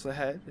aisles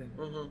ahead. And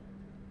when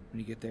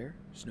you get there,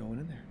 there's no one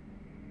in there.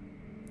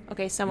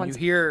 Okay, And someone's. you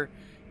hear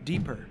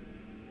deeper.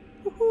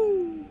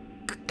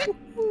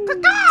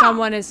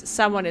 Someone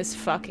is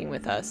fucking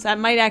with us. That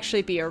might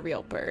actually be a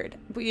real bird.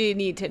 We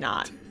need to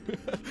not.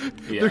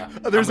 Yeah.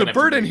 There's a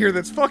bird in here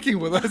that's fucking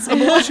with us. A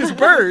malicious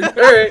bird. All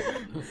right.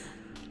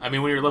 I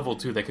mean, when you're level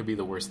 2, that could be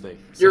the worst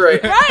thing. So. You're right.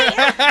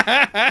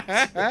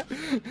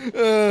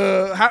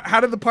 How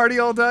did the party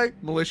all die?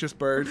 Malicious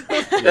bird.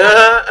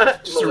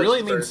 Just a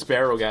really mean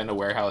sparrow got in a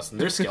warehouse,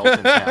 and they're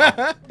skeletons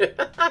now.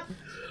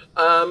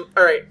 All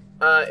right.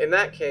 In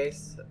that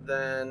case,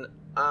 then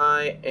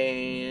I'll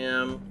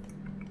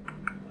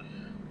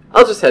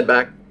just head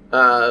back.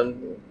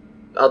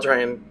 I'll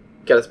try and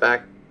get us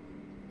back.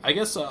 I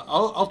guess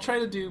I'll try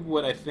to do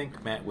what I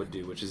think Matt would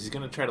do, which is he's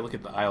going to try to look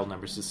at the aisle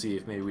numbers to see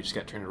if maybe we just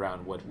got turned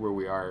around, where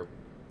we are,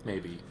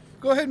 maybe.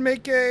 Go ahead and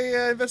make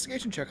a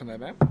investigation check on that,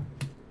 Matt.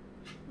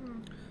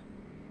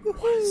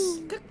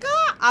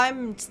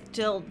 I'm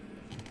still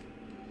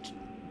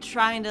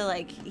trying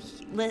to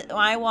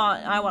I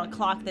want to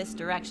clock this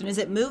direction. Is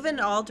it moving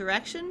all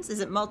directions? Is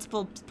it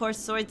multiple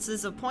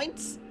sources of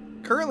points?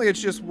 Currently, it's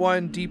just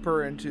one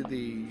deeper into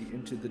the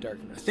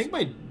darkness. I think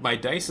my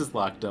dice is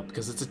locked up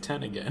because it's a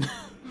 10 again.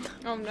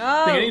 Oh no!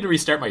 I think I need to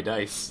restart my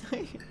dice.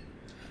 Do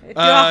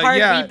a hard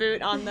yeah.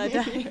 reboot on the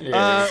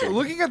dice.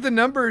 Looking at the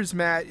numbers,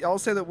 Matt, I'll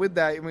say that with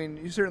that, I mean,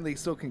 you certainly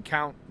still can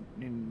count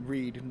and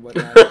read and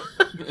whatnot.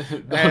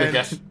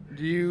 And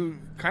you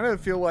kind of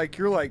feel like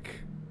you're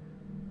like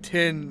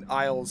 10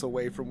 aisles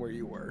away from where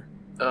you were.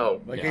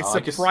 Oh. Like a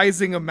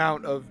surprising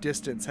amount of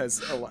distance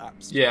has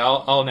elapsed. Yeah,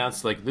 I'll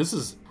announce, like, this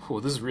is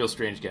real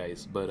strange,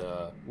 guys,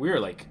 but we're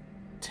like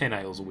 10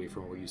 aisles away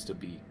from where we used to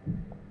be.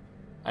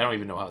 I don't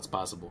even know how it's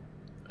possible.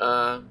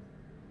 Do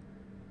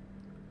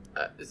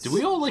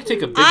we all, like,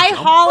 take a big I jump?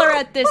 holler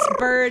at this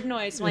bird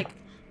noise. I'm like,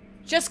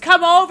 just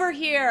come over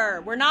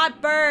here. We're not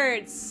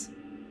birds.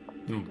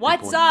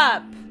 What's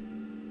up?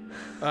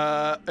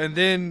 And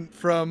then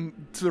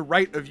to the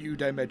right of you,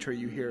 Dimetra,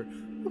 you hear...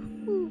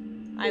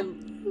 I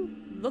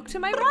look to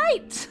my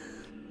right.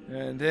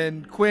 And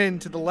then Quinn,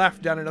 to the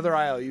left, down another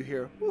aisle, you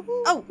hear...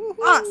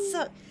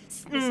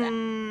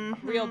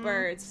 Real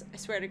birds. I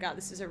swear to God,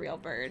 this is a real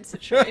bird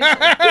situation.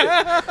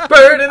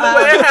 Bird in the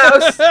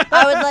warehouse!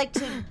 I would like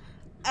to...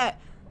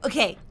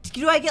 okay,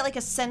 do I get like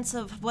a sense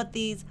of what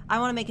these... I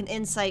want to make an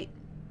insight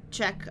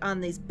check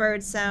on these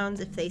bird sounds,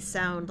 if they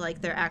sound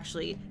like they're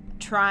actually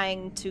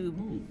trying to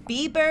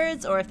be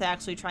birds, or if they're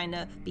actually trying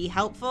to be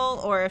helpful,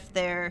 or if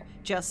they're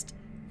just...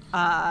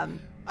 I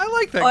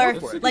like that. Or, Go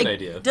for it. like, Good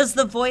idea. Does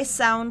the voice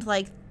sound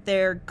like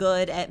they're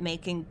good at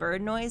making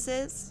bird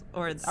noises,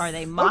 or are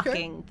they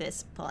mocking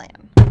this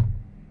plan?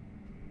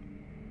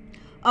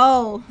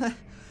 Oh,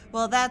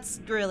 well, that's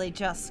really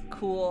just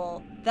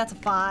cool. That's a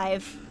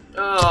 5.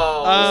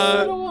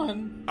 Oh.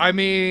 I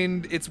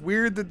mean, it's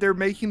weird that they're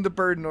making the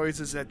bird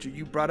noises at you.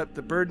 You brought up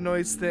the bird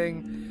noise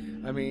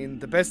thing. I mean,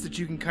 the best that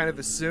you can kind of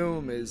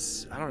assume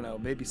is, I don't know,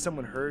 maybe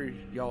someone heard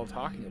y'all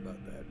talking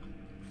about that.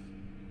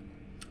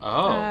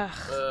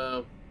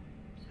 Oh.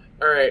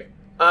 All right.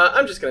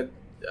 I'm just gonna.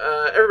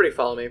 Everybody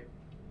follow me.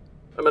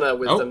 I'm gonna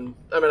wisdom.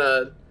 Oh. I'm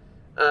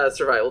gonna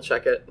survival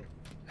check it.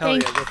 Hell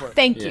yeah, go for it.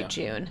 Thank you,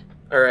 June.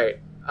 All right.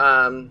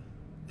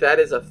 That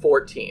is a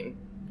 14.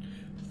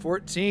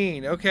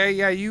 14. Okay,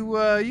 yeah, you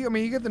I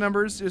mean, you get the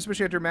numbers,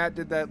 especially after Matt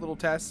did that little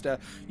test.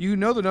 You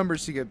know the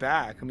numbers to get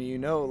back. I mean, you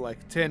know,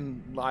 like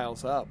 10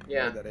 miles up.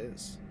 Yeah. Where that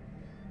is.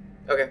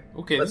 Okay.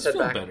 This is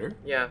feeling better.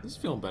 Yeah. This is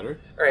feeling better.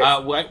 All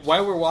right.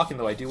 While we're walking,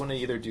 though, I do want to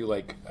either do,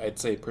 like, I'd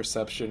say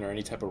perception or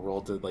any type of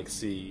roll to, like,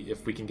 see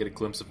if we can get a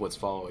glimpse of what's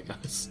following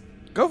us.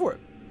 Go for it.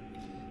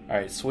 All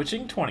right,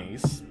 switching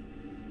 20s.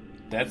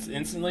 That's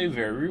instantly a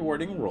very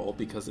rewarding roll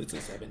because it's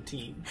a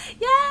 17.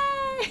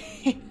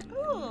 Yay!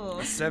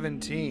 Ooh.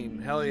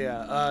 17. Hell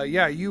yeah.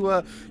 Yeah,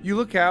 you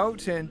look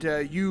out and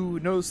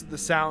you notice that the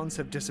sounds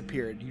have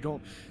disappeared. You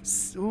don't...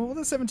 Well,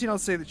 the 17, I'll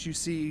say that you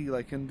see,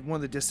 like, in one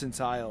of the distance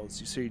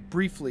aisles, you see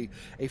briefly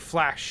a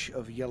flash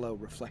of yellow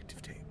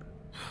reflective tape.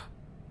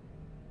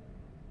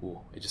 Ooh,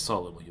 I just saw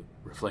a little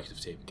reflective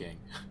tape, gang.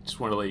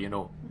 Just want to let you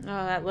know. Oh,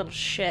 that little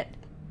shit.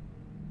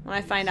 When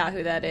I find out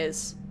who that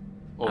is...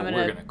 Oh, we're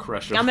gonna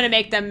crush them. I'm gonna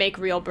make them make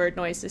real bird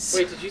noises.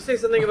 Wait, did you say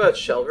something about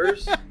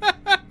shelvers?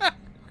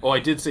 Oh, I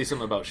did say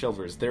something about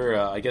shelvers. They're,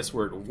 I guess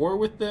we're at war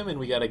with them, and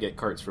we gotta get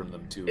carts from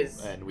them, too.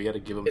 And we gotta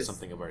give them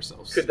something of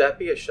ourselves. Could that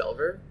be a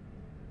shelver?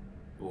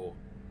 Oh,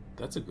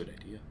 that's a good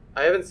idea.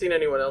 I haven't seen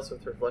anyone else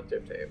with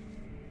reflective tape.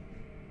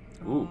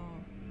 Ooh,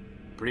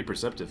 pretty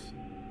perceptive.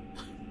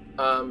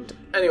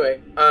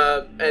 Anyway,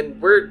 and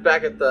we're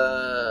back at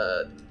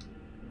the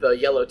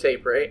yellow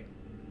tape, right?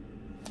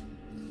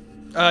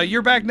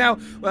 You're back now.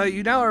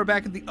 You now are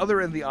back at the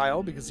other end of the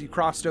aisle because you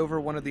crossed over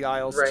one of the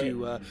aisles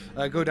to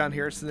go down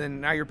here. So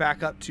then now you're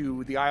back up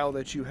to the aisle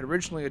that you had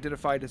originally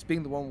identified as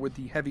being the one with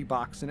the heavy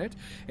box in it.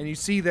 And you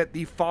see that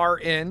the far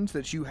end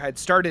that you had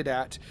started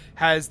at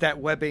has that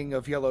webbing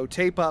of yellow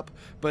tape up,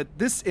 but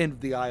this end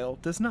of the aisle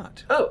does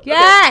not. Oh, okay.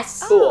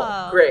 Yes! Cool.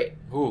 Oh. Great.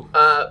 Ooh.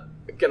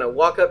 Gonna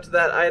walk up to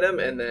that item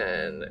and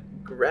then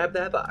grab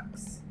that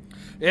box.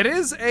 It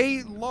is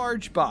a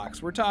large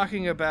box. We're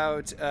talking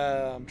about,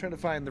 I'm trying to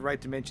find the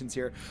right dimensions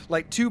here,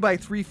 like 2 by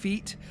 3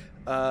 feet,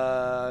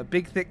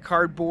 big thick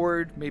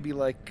cardboard, maybe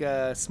like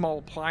small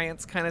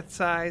appliance kind of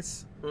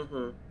size.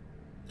 Mm-hmm.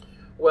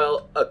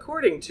 Well,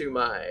 according to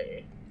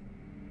my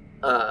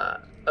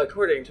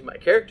according to my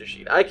character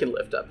sheet, I can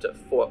lift up to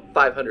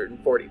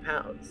 540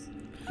 pounds.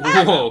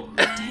 Whoa.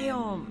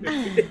 Damn.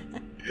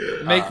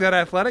 Make that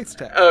athletics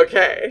test.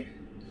 Okay.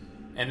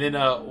 And then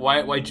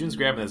why June's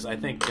grabbing this, I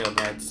think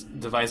Matt's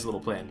devised a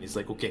little plan. He's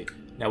like, okay,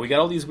 now we got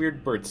all these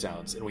weird bird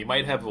sounds, and we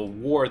might have a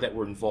war that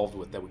we're involved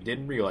with that we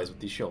didn't realize with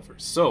these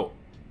shelfers. So,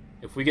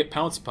 if we get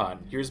pounced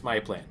upon, here's my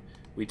plan.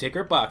 We take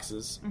our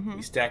boxes,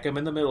 we stack them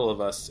in the middle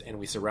of us, and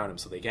we surround them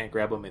so they can't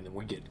grab them, and then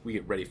we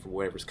get ready for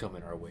whatever's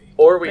coming our way.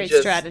 Or we Great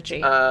just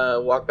strategy.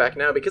 Walk back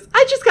now because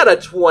I just got a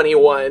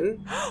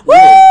 21. Woo!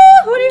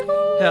 Hooty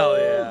hoo! Hell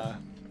yeah.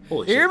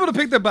 Holy You're shit. able to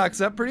pick the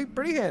box up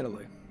pretty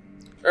handily.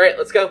 All right,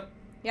 let's go.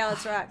 Yeah,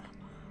 let's rock.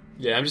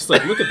 Yeah, I'm just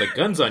like, look at the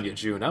guns on you,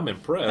 June. I'm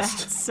impressed.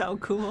 That's so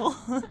cool.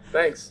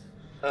 Thanks.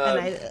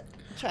 And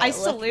I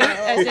salute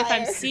as if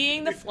I'm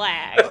seeing the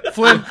flag.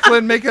 Flynn,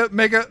 make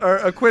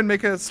Quinn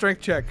make a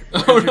strength check.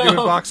 Oh, You're doing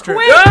no. box trip.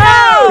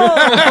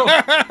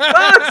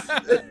 Box!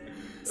 Okay.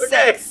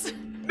 6.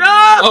 No!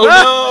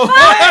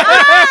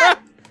 Oh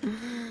no!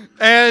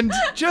 And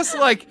just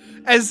like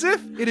as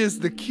if it is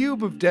the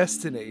cube of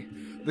destiny,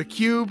 the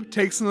cube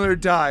takes another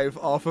dive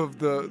off of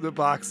the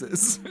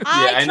boxes.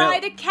 I know. I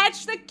tried to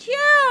catch the cube.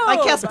 I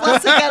cast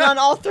Bless again on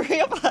all 3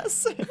 of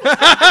us. Yeah,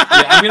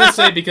 I'm gonna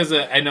say because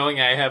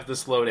knowing I have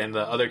this load and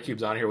the other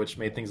cubes on here, which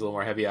made things a little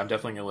more heavy, I'm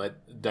definitely gonna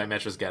let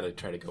Dimetra's gotta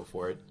try to go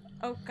for it.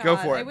 Oh god. Go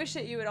for it. I wish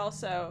that you would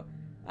also,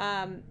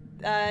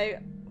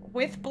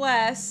 with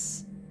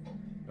Bless,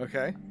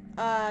 Okay.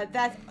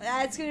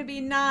 that's gonna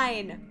be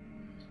 9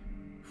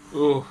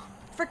 Ooh.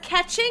 for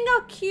catching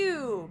a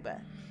cube.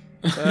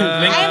 Think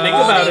I'm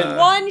about holding it.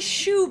 one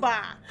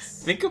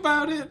shoebox. Think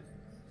about it.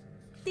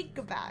 Think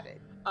about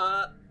it.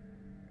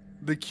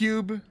 The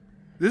cube.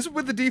 This is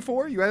with the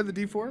D4. You added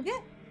the D4. Yeah.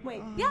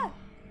 Wait. Yeah.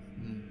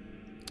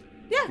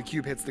 Yeah. The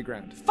cube hits the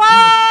ground.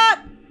 Fuck.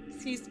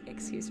 Excuse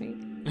me.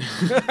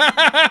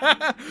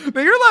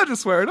 No, you're allowed to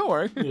swear. Don't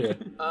worry. Yeah.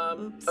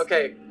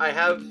 Okay, I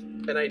have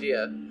an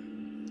idea.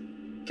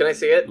 Can I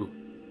see it? Ooh.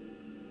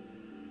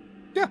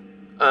 Yeah.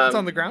 It's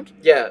on the ground.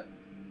 Yeah.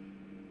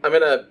 I'm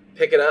gonna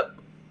pick it up.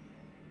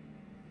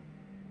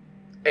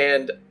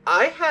 And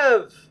I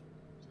have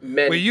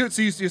many... Wait, you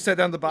set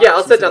down the box? Yeah,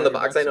 I'll You set down the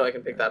your box. I know I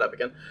can pick that up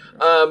again.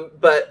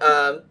 But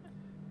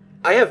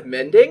I have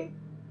mending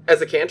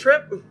as a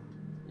cantrip.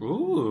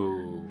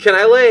 Ooh. Can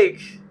I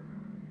like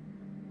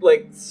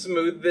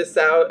smooth this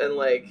out and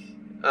well,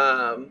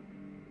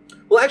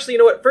 actually, you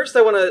know what? First,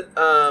 I want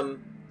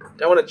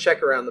to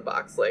check around the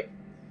box.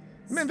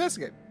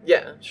 Investigate.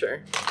 Yeah,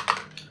 sure.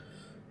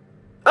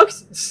 Oh,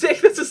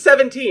 sick! That's a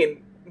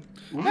 17.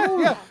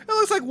 Yeah. It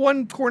looks like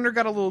one corner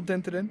got a little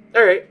dented in.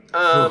 All right.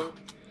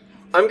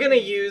 I'm gonna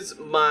use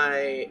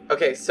my.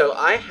 Okay, so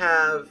I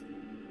have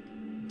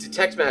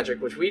detect magic,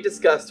 which we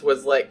discussed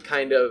was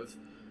kind of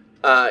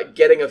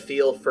getting a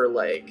feel for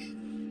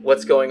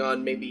what's going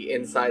on, maybe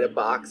inside a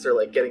box,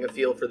 or getting a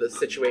feel for the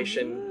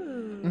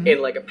situation in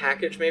a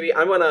package. Maybe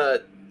I'm gonna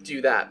do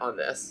that on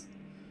this,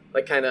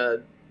 kind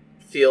of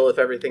feel if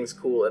everything's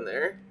cool in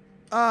there.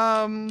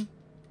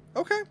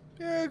 Okay.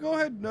 Yeah, go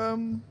ahead.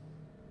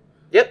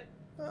 Yep.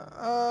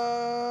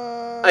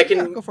 I can-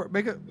 Yeah, go for it.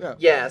 Make it. Yeah.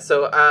 Yeah,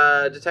 so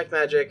detect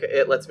magic,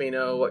 it lets me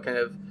know what kind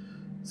of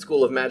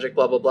school of magic,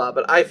 blah, blah, blah.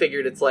 But I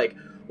figured it's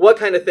what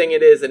kind of thing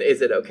it is and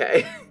is it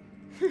okay?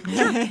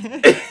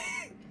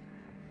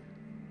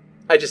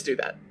 I just do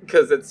that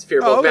because it's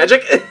fearful of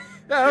magic.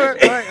 Yeah, all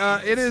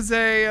right. It is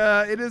a,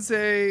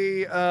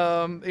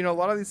 a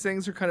lot of these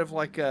things are kind of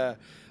like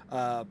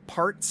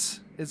parts.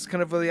 It's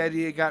kind of the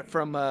idea you got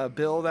from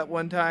Bill that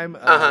one time.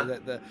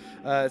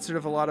 It's sort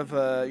of a lot of,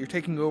 you're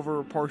taking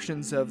over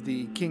portions of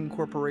the King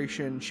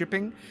Corporation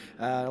shipping,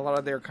 a lot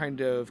of their kind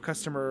of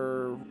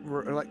customer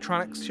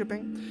electronics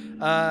shipping.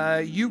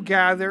 You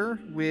gather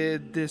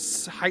with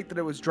this height that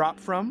it was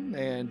dropped from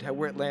and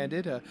where it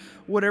landed,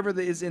 whatever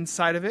that is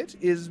inside of it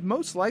is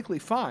most likely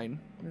fine.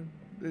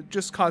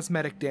 Just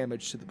cosmetic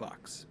damage to the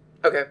box.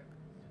 Okay.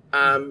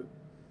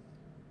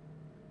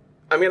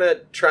 I'm gonna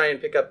try and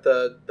pick up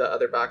the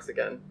other box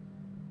again.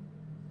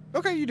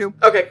 Okay, you do.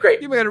 Okay,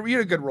 great. You had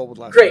a good roll with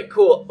last Great,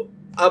 cool.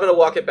 I'm gonna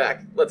walk it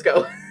back. Let's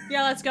go.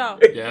 Yeah, let's go.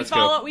 Yeah, let's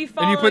go. We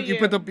follow And you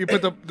put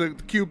the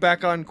cube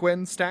back on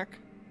Quinn's stack.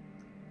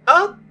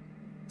 I'll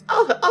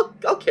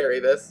carry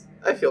this.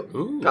 I feel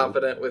Ooh.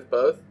 confident with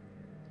both.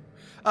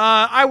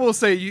 I will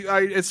say,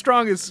 as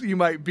strong as you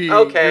might be,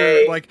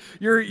 Okay.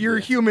 you're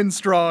human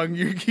strong.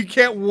 You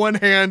can't one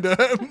hand.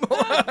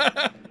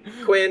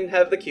 Quinn,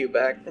 have the cube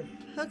back.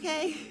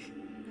 Okay.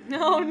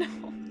 No.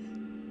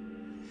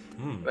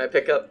 And I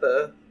pick up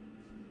the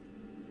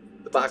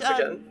box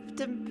again.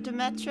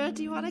 Demetra,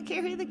 do you want to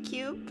carry the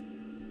cube?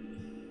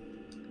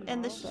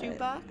 And the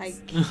shoebox? I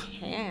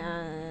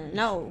can.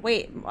 No,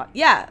 wait.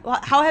 Yeah.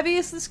 How heavy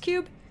is this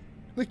cube?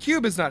 The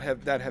cube is not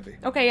that heavy.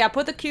 Okay, yeah.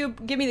 Put the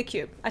cube. Give me the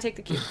cube. I take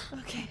the cube.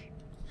 Okay.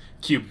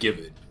 Cube, give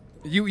it.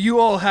 You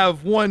all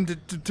have one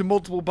to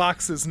multiple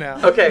boxes now.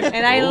 Okay.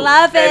 And I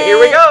love it. And here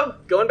we go.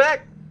 Going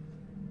back.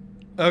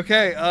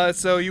 Okay,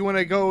 so you want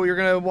to go, you're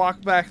going to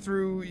walk back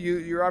through,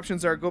 your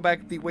options are go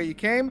back the way you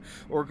came,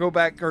 or go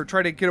back, or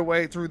try to get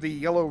away through the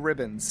yellow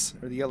ribbons,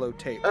 or the yellow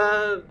tape.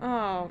 Back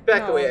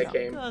the way I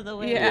came. Go the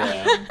way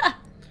I came.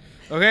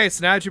 Okay,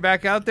 so now that you're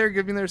back out there,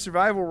 give me their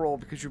survival roll,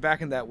 because you're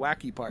back in that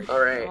wacky part.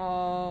 Alright.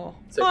 Oh.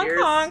 So honk,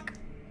 here's... honk.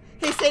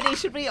 Hey, Sadie,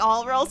 should we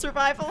all roll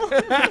survival?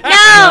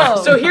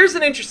 No! So here's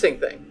an interesting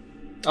thing.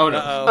 Oh, no.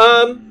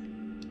 Uh-oh.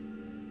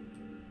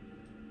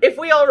 If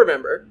we all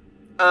remember,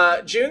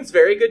 June's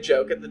very good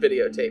joke at the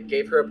videotape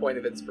gave her a point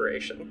of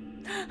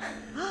inspiration.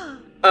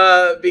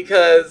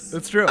 Because...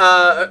 That's true.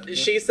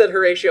 She said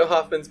Horatio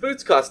Hoffman's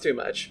boots cost too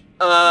much.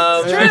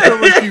 I feel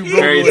like you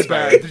rolled really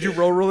bad. Did you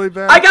roll really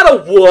bad? I got a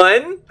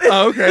 1!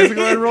 Oh, okay, so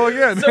go ahead and roll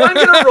again. So I'm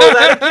gonna roll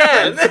that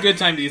again. It's a good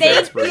time to use that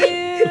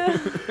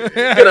inspiration.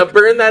 Gonna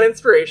burn that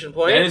inspiration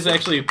point. That is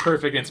actually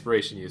perfect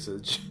inspiration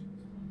usage.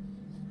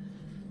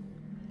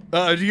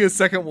 Did you get a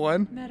second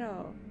one?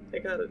 Meadow. I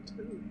got a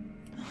 2.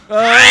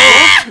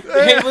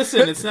 Hey,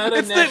 listen, it's not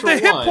a natural the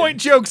hit one. point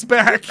joke's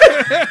back.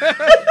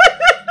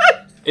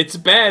 It's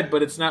bad,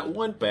 but it's not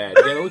one bad.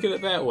 You gotta look at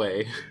it that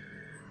way.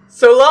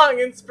 So long,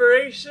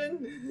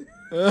 inspiration.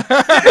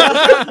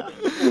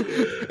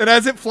 And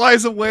as it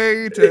flies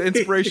away to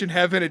inspiration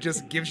heaven, it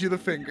just gives you the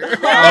finger.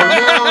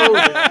 Oh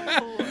no!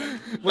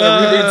 What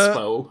a rude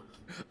inspo.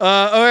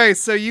 Okay,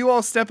 so you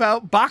all step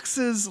out,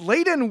 boxes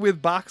laden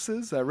with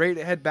boxes, ready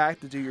to head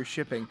back to do your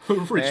shipping.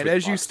 And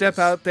as you step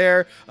out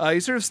there, you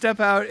sort of step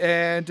out,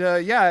 and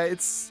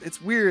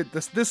it's weird.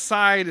 This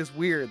side is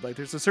weird. Like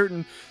there's a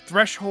certain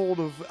threshold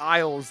of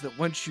aisles that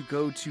once you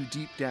go too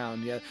deep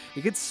down, it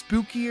gets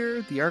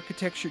spookier. The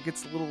architecture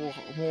gets a little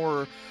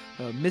more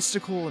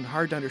mystical and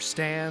hard to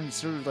understand.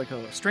 Sort of like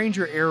a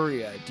stranger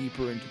area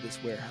deeper into this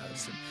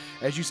warehouse. And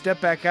as you step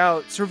back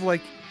out, sort of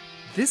like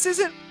this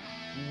isn't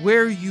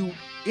where you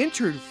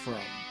entered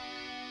from.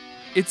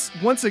 It's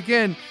once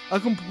again a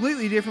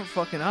completely different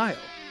fucking aisle.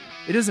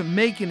 It doesn't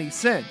make any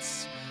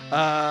sense.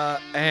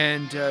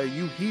 And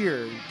you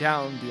hear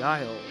down the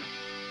aisle,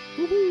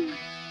 woohoo,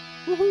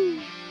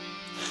 woohoo.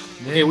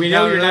 Okay, we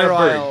know you're not a bird.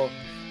 Aisle,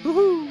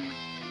 woohoo,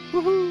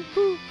 woohoo,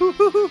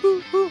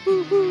 woohoo,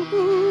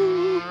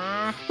 woohoo.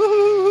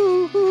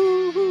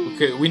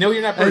 Okay, we know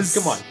you're not birds.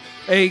 Come on.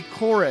 A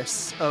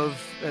chorus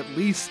of at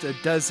least a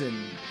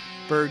dozen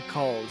bird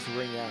calls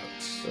ring out.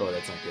 Oh,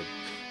 that's not good.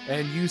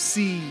 And you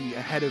see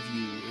ahead of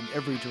you in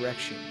every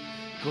direction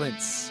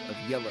glints of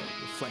yellow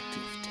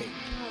reflective tape.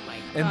 Oh my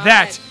god. And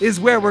that is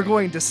where we're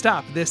going to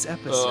stop this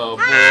episode. Oh,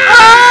 boy.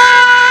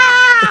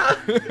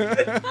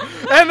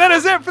 And that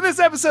is it for this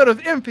episode of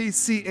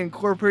NPC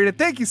Incorporated.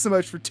 Thank you so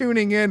much for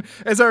tuning in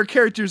as our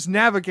characters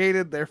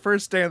navigated their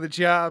first day on the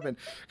job and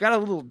got a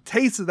little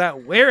taste of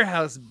that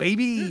warehouse,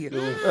 baby.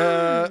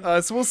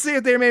 So we'll see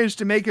if they manage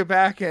to make it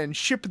back and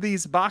ship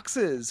these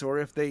boxes, or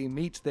if they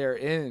meet their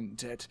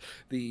end at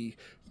the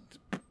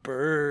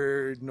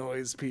bird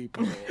noise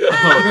people. Oh,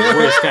 the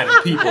worst kind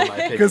of people, my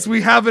opinion. Because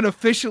we haven't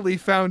officially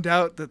found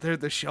out that they're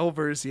the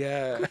shelvers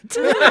yet.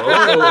 They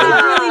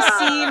really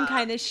seem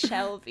kind of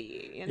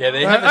shelvy. You know? Yeah,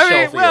 they have a I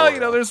mean, shelfie well, aura. you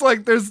know, there's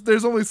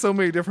only so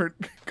many different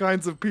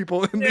kinds of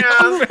people in the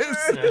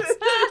office.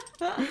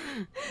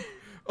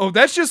 Oh,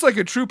 that's just like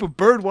a troop of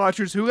bird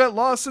watchers who got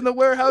lost in the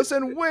warehouse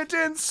and went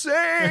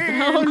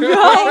insane. Oh, no.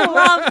 I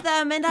love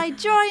them and I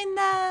joined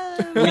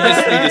them. We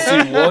just need to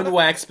see one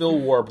Waxbill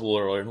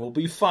Warbler and we'll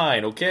be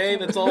fine, okay?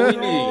 That's all we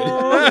need.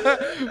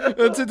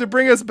 That's it to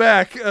bring us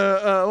back.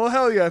 Well,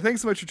 hell yeah.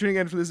 Thanks so much for tuning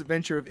in for this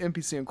adventure of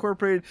NPC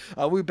Incorporated.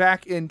 We'll be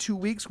back in 2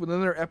 weeks with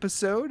another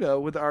episode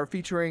with our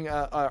featuring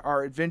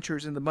our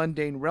adventures in the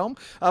mundane realm.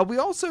 We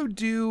also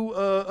do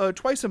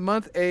twice a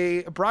month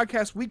a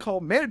broadcast we call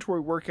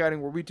Mandatory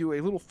Workouting, where we do a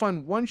little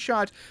fun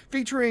one-shot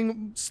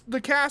featuring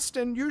the cast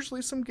and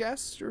usually some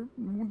guests, or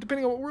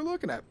depending on what we're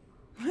looking at.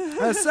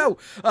 So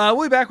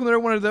we'll be back with another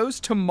one of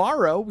those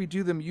tomorrow. We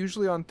do them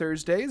usually on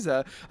Thursdays,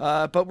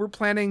 but we're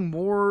planning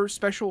more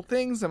special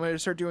things. I'm going to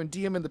start doing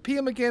DM and the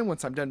PM again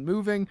once I'm done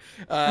moving,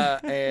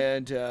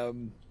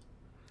 and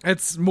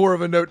it's more of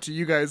a note to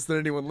you guys than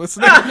anyone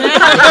listening.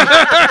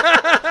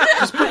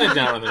 Just put it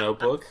down on the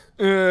notebook.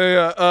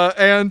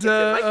 And we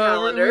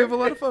calendar. have a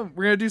lot of fun.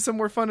 We're going to do some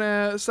more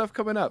fun stuff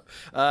coming up.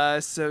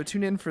 So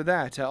tune in for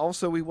that.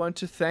 Also, we want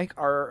to thank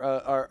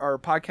our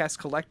podcast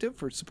collective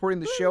for supporting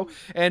the show,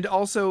 and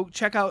also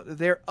check out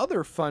their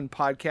other fun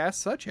podcasts,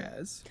 such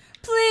as...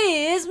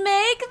 Please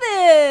make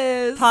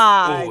this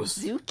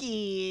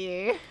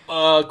Podzuki.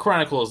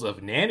 Chronicles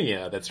of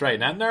Narnia. That's right,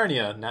 not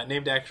Narnia, not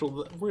named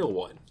actual real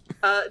one.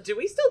 Do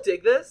we still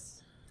dig this?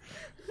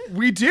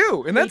 We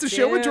do, and that's a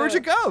show with Georgia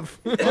Gov.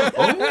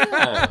 Oh,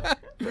 yeah.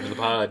 Friend of the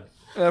pod.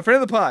 Friend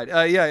of the pod.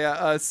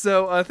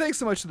 So thanks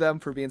so much to them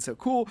for being so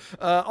cool.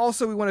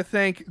 Also, we want to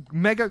thank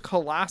Mega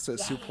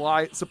Colossus, who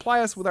supply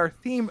us with our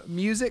theme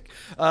music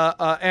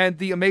and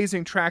the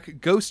amazing track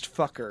Ghost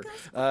Fucker.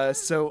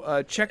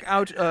 So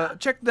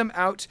check them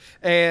out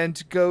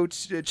and go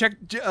check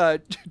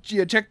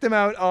them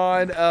out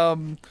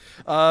on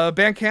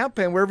Bandcamp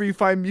and wherever you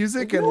find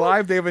music and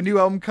live. They have a new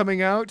album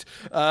coming out.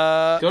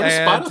 Go to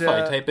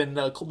Spotify, type in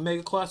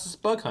Mega Colossus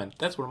Bug Hunt.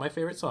 That's one of my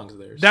favorite songs of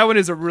theirs. That one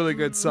is a really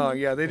good song.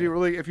 Yeah, they do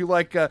really. If you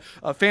like a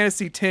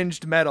fantasy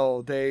tinged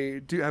metal, they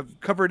do have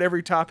covered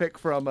every topic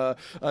from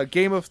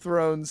Game of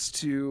Thrones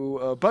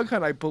to Bug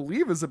Hunt. I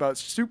believe is about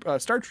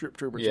Star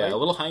Troopers. Yeah, right? a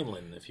little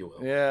Heinlein, if you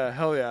will. Yeah,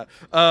 hell yeah.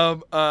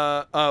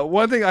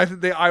 One thing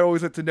I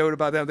always like to note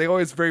about them, they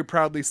always very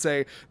proudly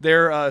say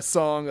their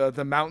song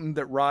 "The Mountain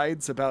That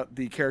Rides" about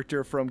the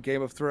character from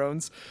Game of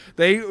Thrones.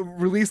 They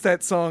released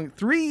that song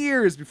 3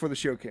 years before the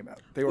show came out.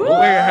 They were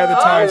way ahead of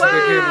the times with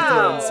the Game of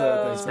Thrones.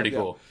 That's pretty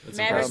cool. That's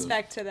Mad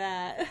respect to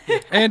that.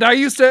 And I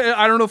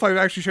don't know if I've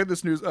actually shared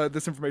this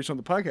information on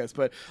the podcast,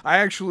 but I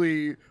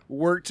actually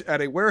worked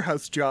at a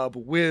warehouse job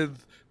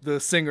with the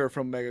singer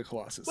from Mega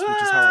Colossus, which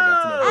is how I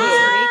got to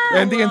know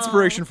him. And the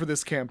inspiration for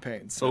this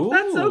campaign. So.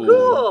 That's so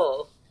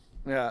cool.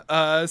 Yeah.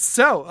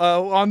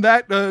 On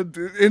that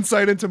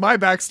insight into my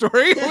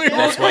backstory,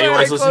 that's why you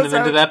always listen to the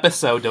end of the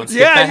episode. Don't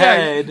skip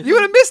ahead. You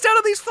would have missed out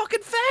on these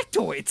fucking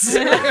factoids.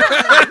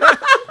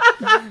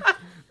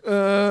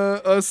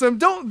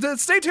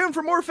 Stay tuned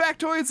for more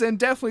factoids and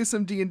definitely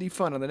some D&D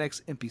fun on the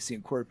next NPC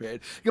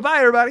Incorporated. Goodbye,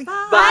 everybody.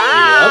 Bye.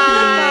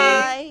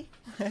 Bye.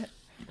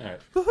 All right.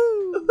 Woohoo.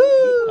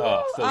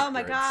 Oh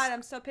my god,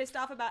 I'm so pissed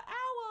off about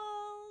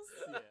owls.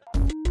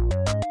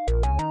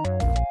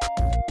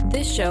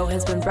 This show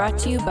has been brought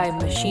to you by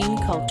Machine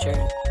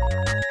Culture.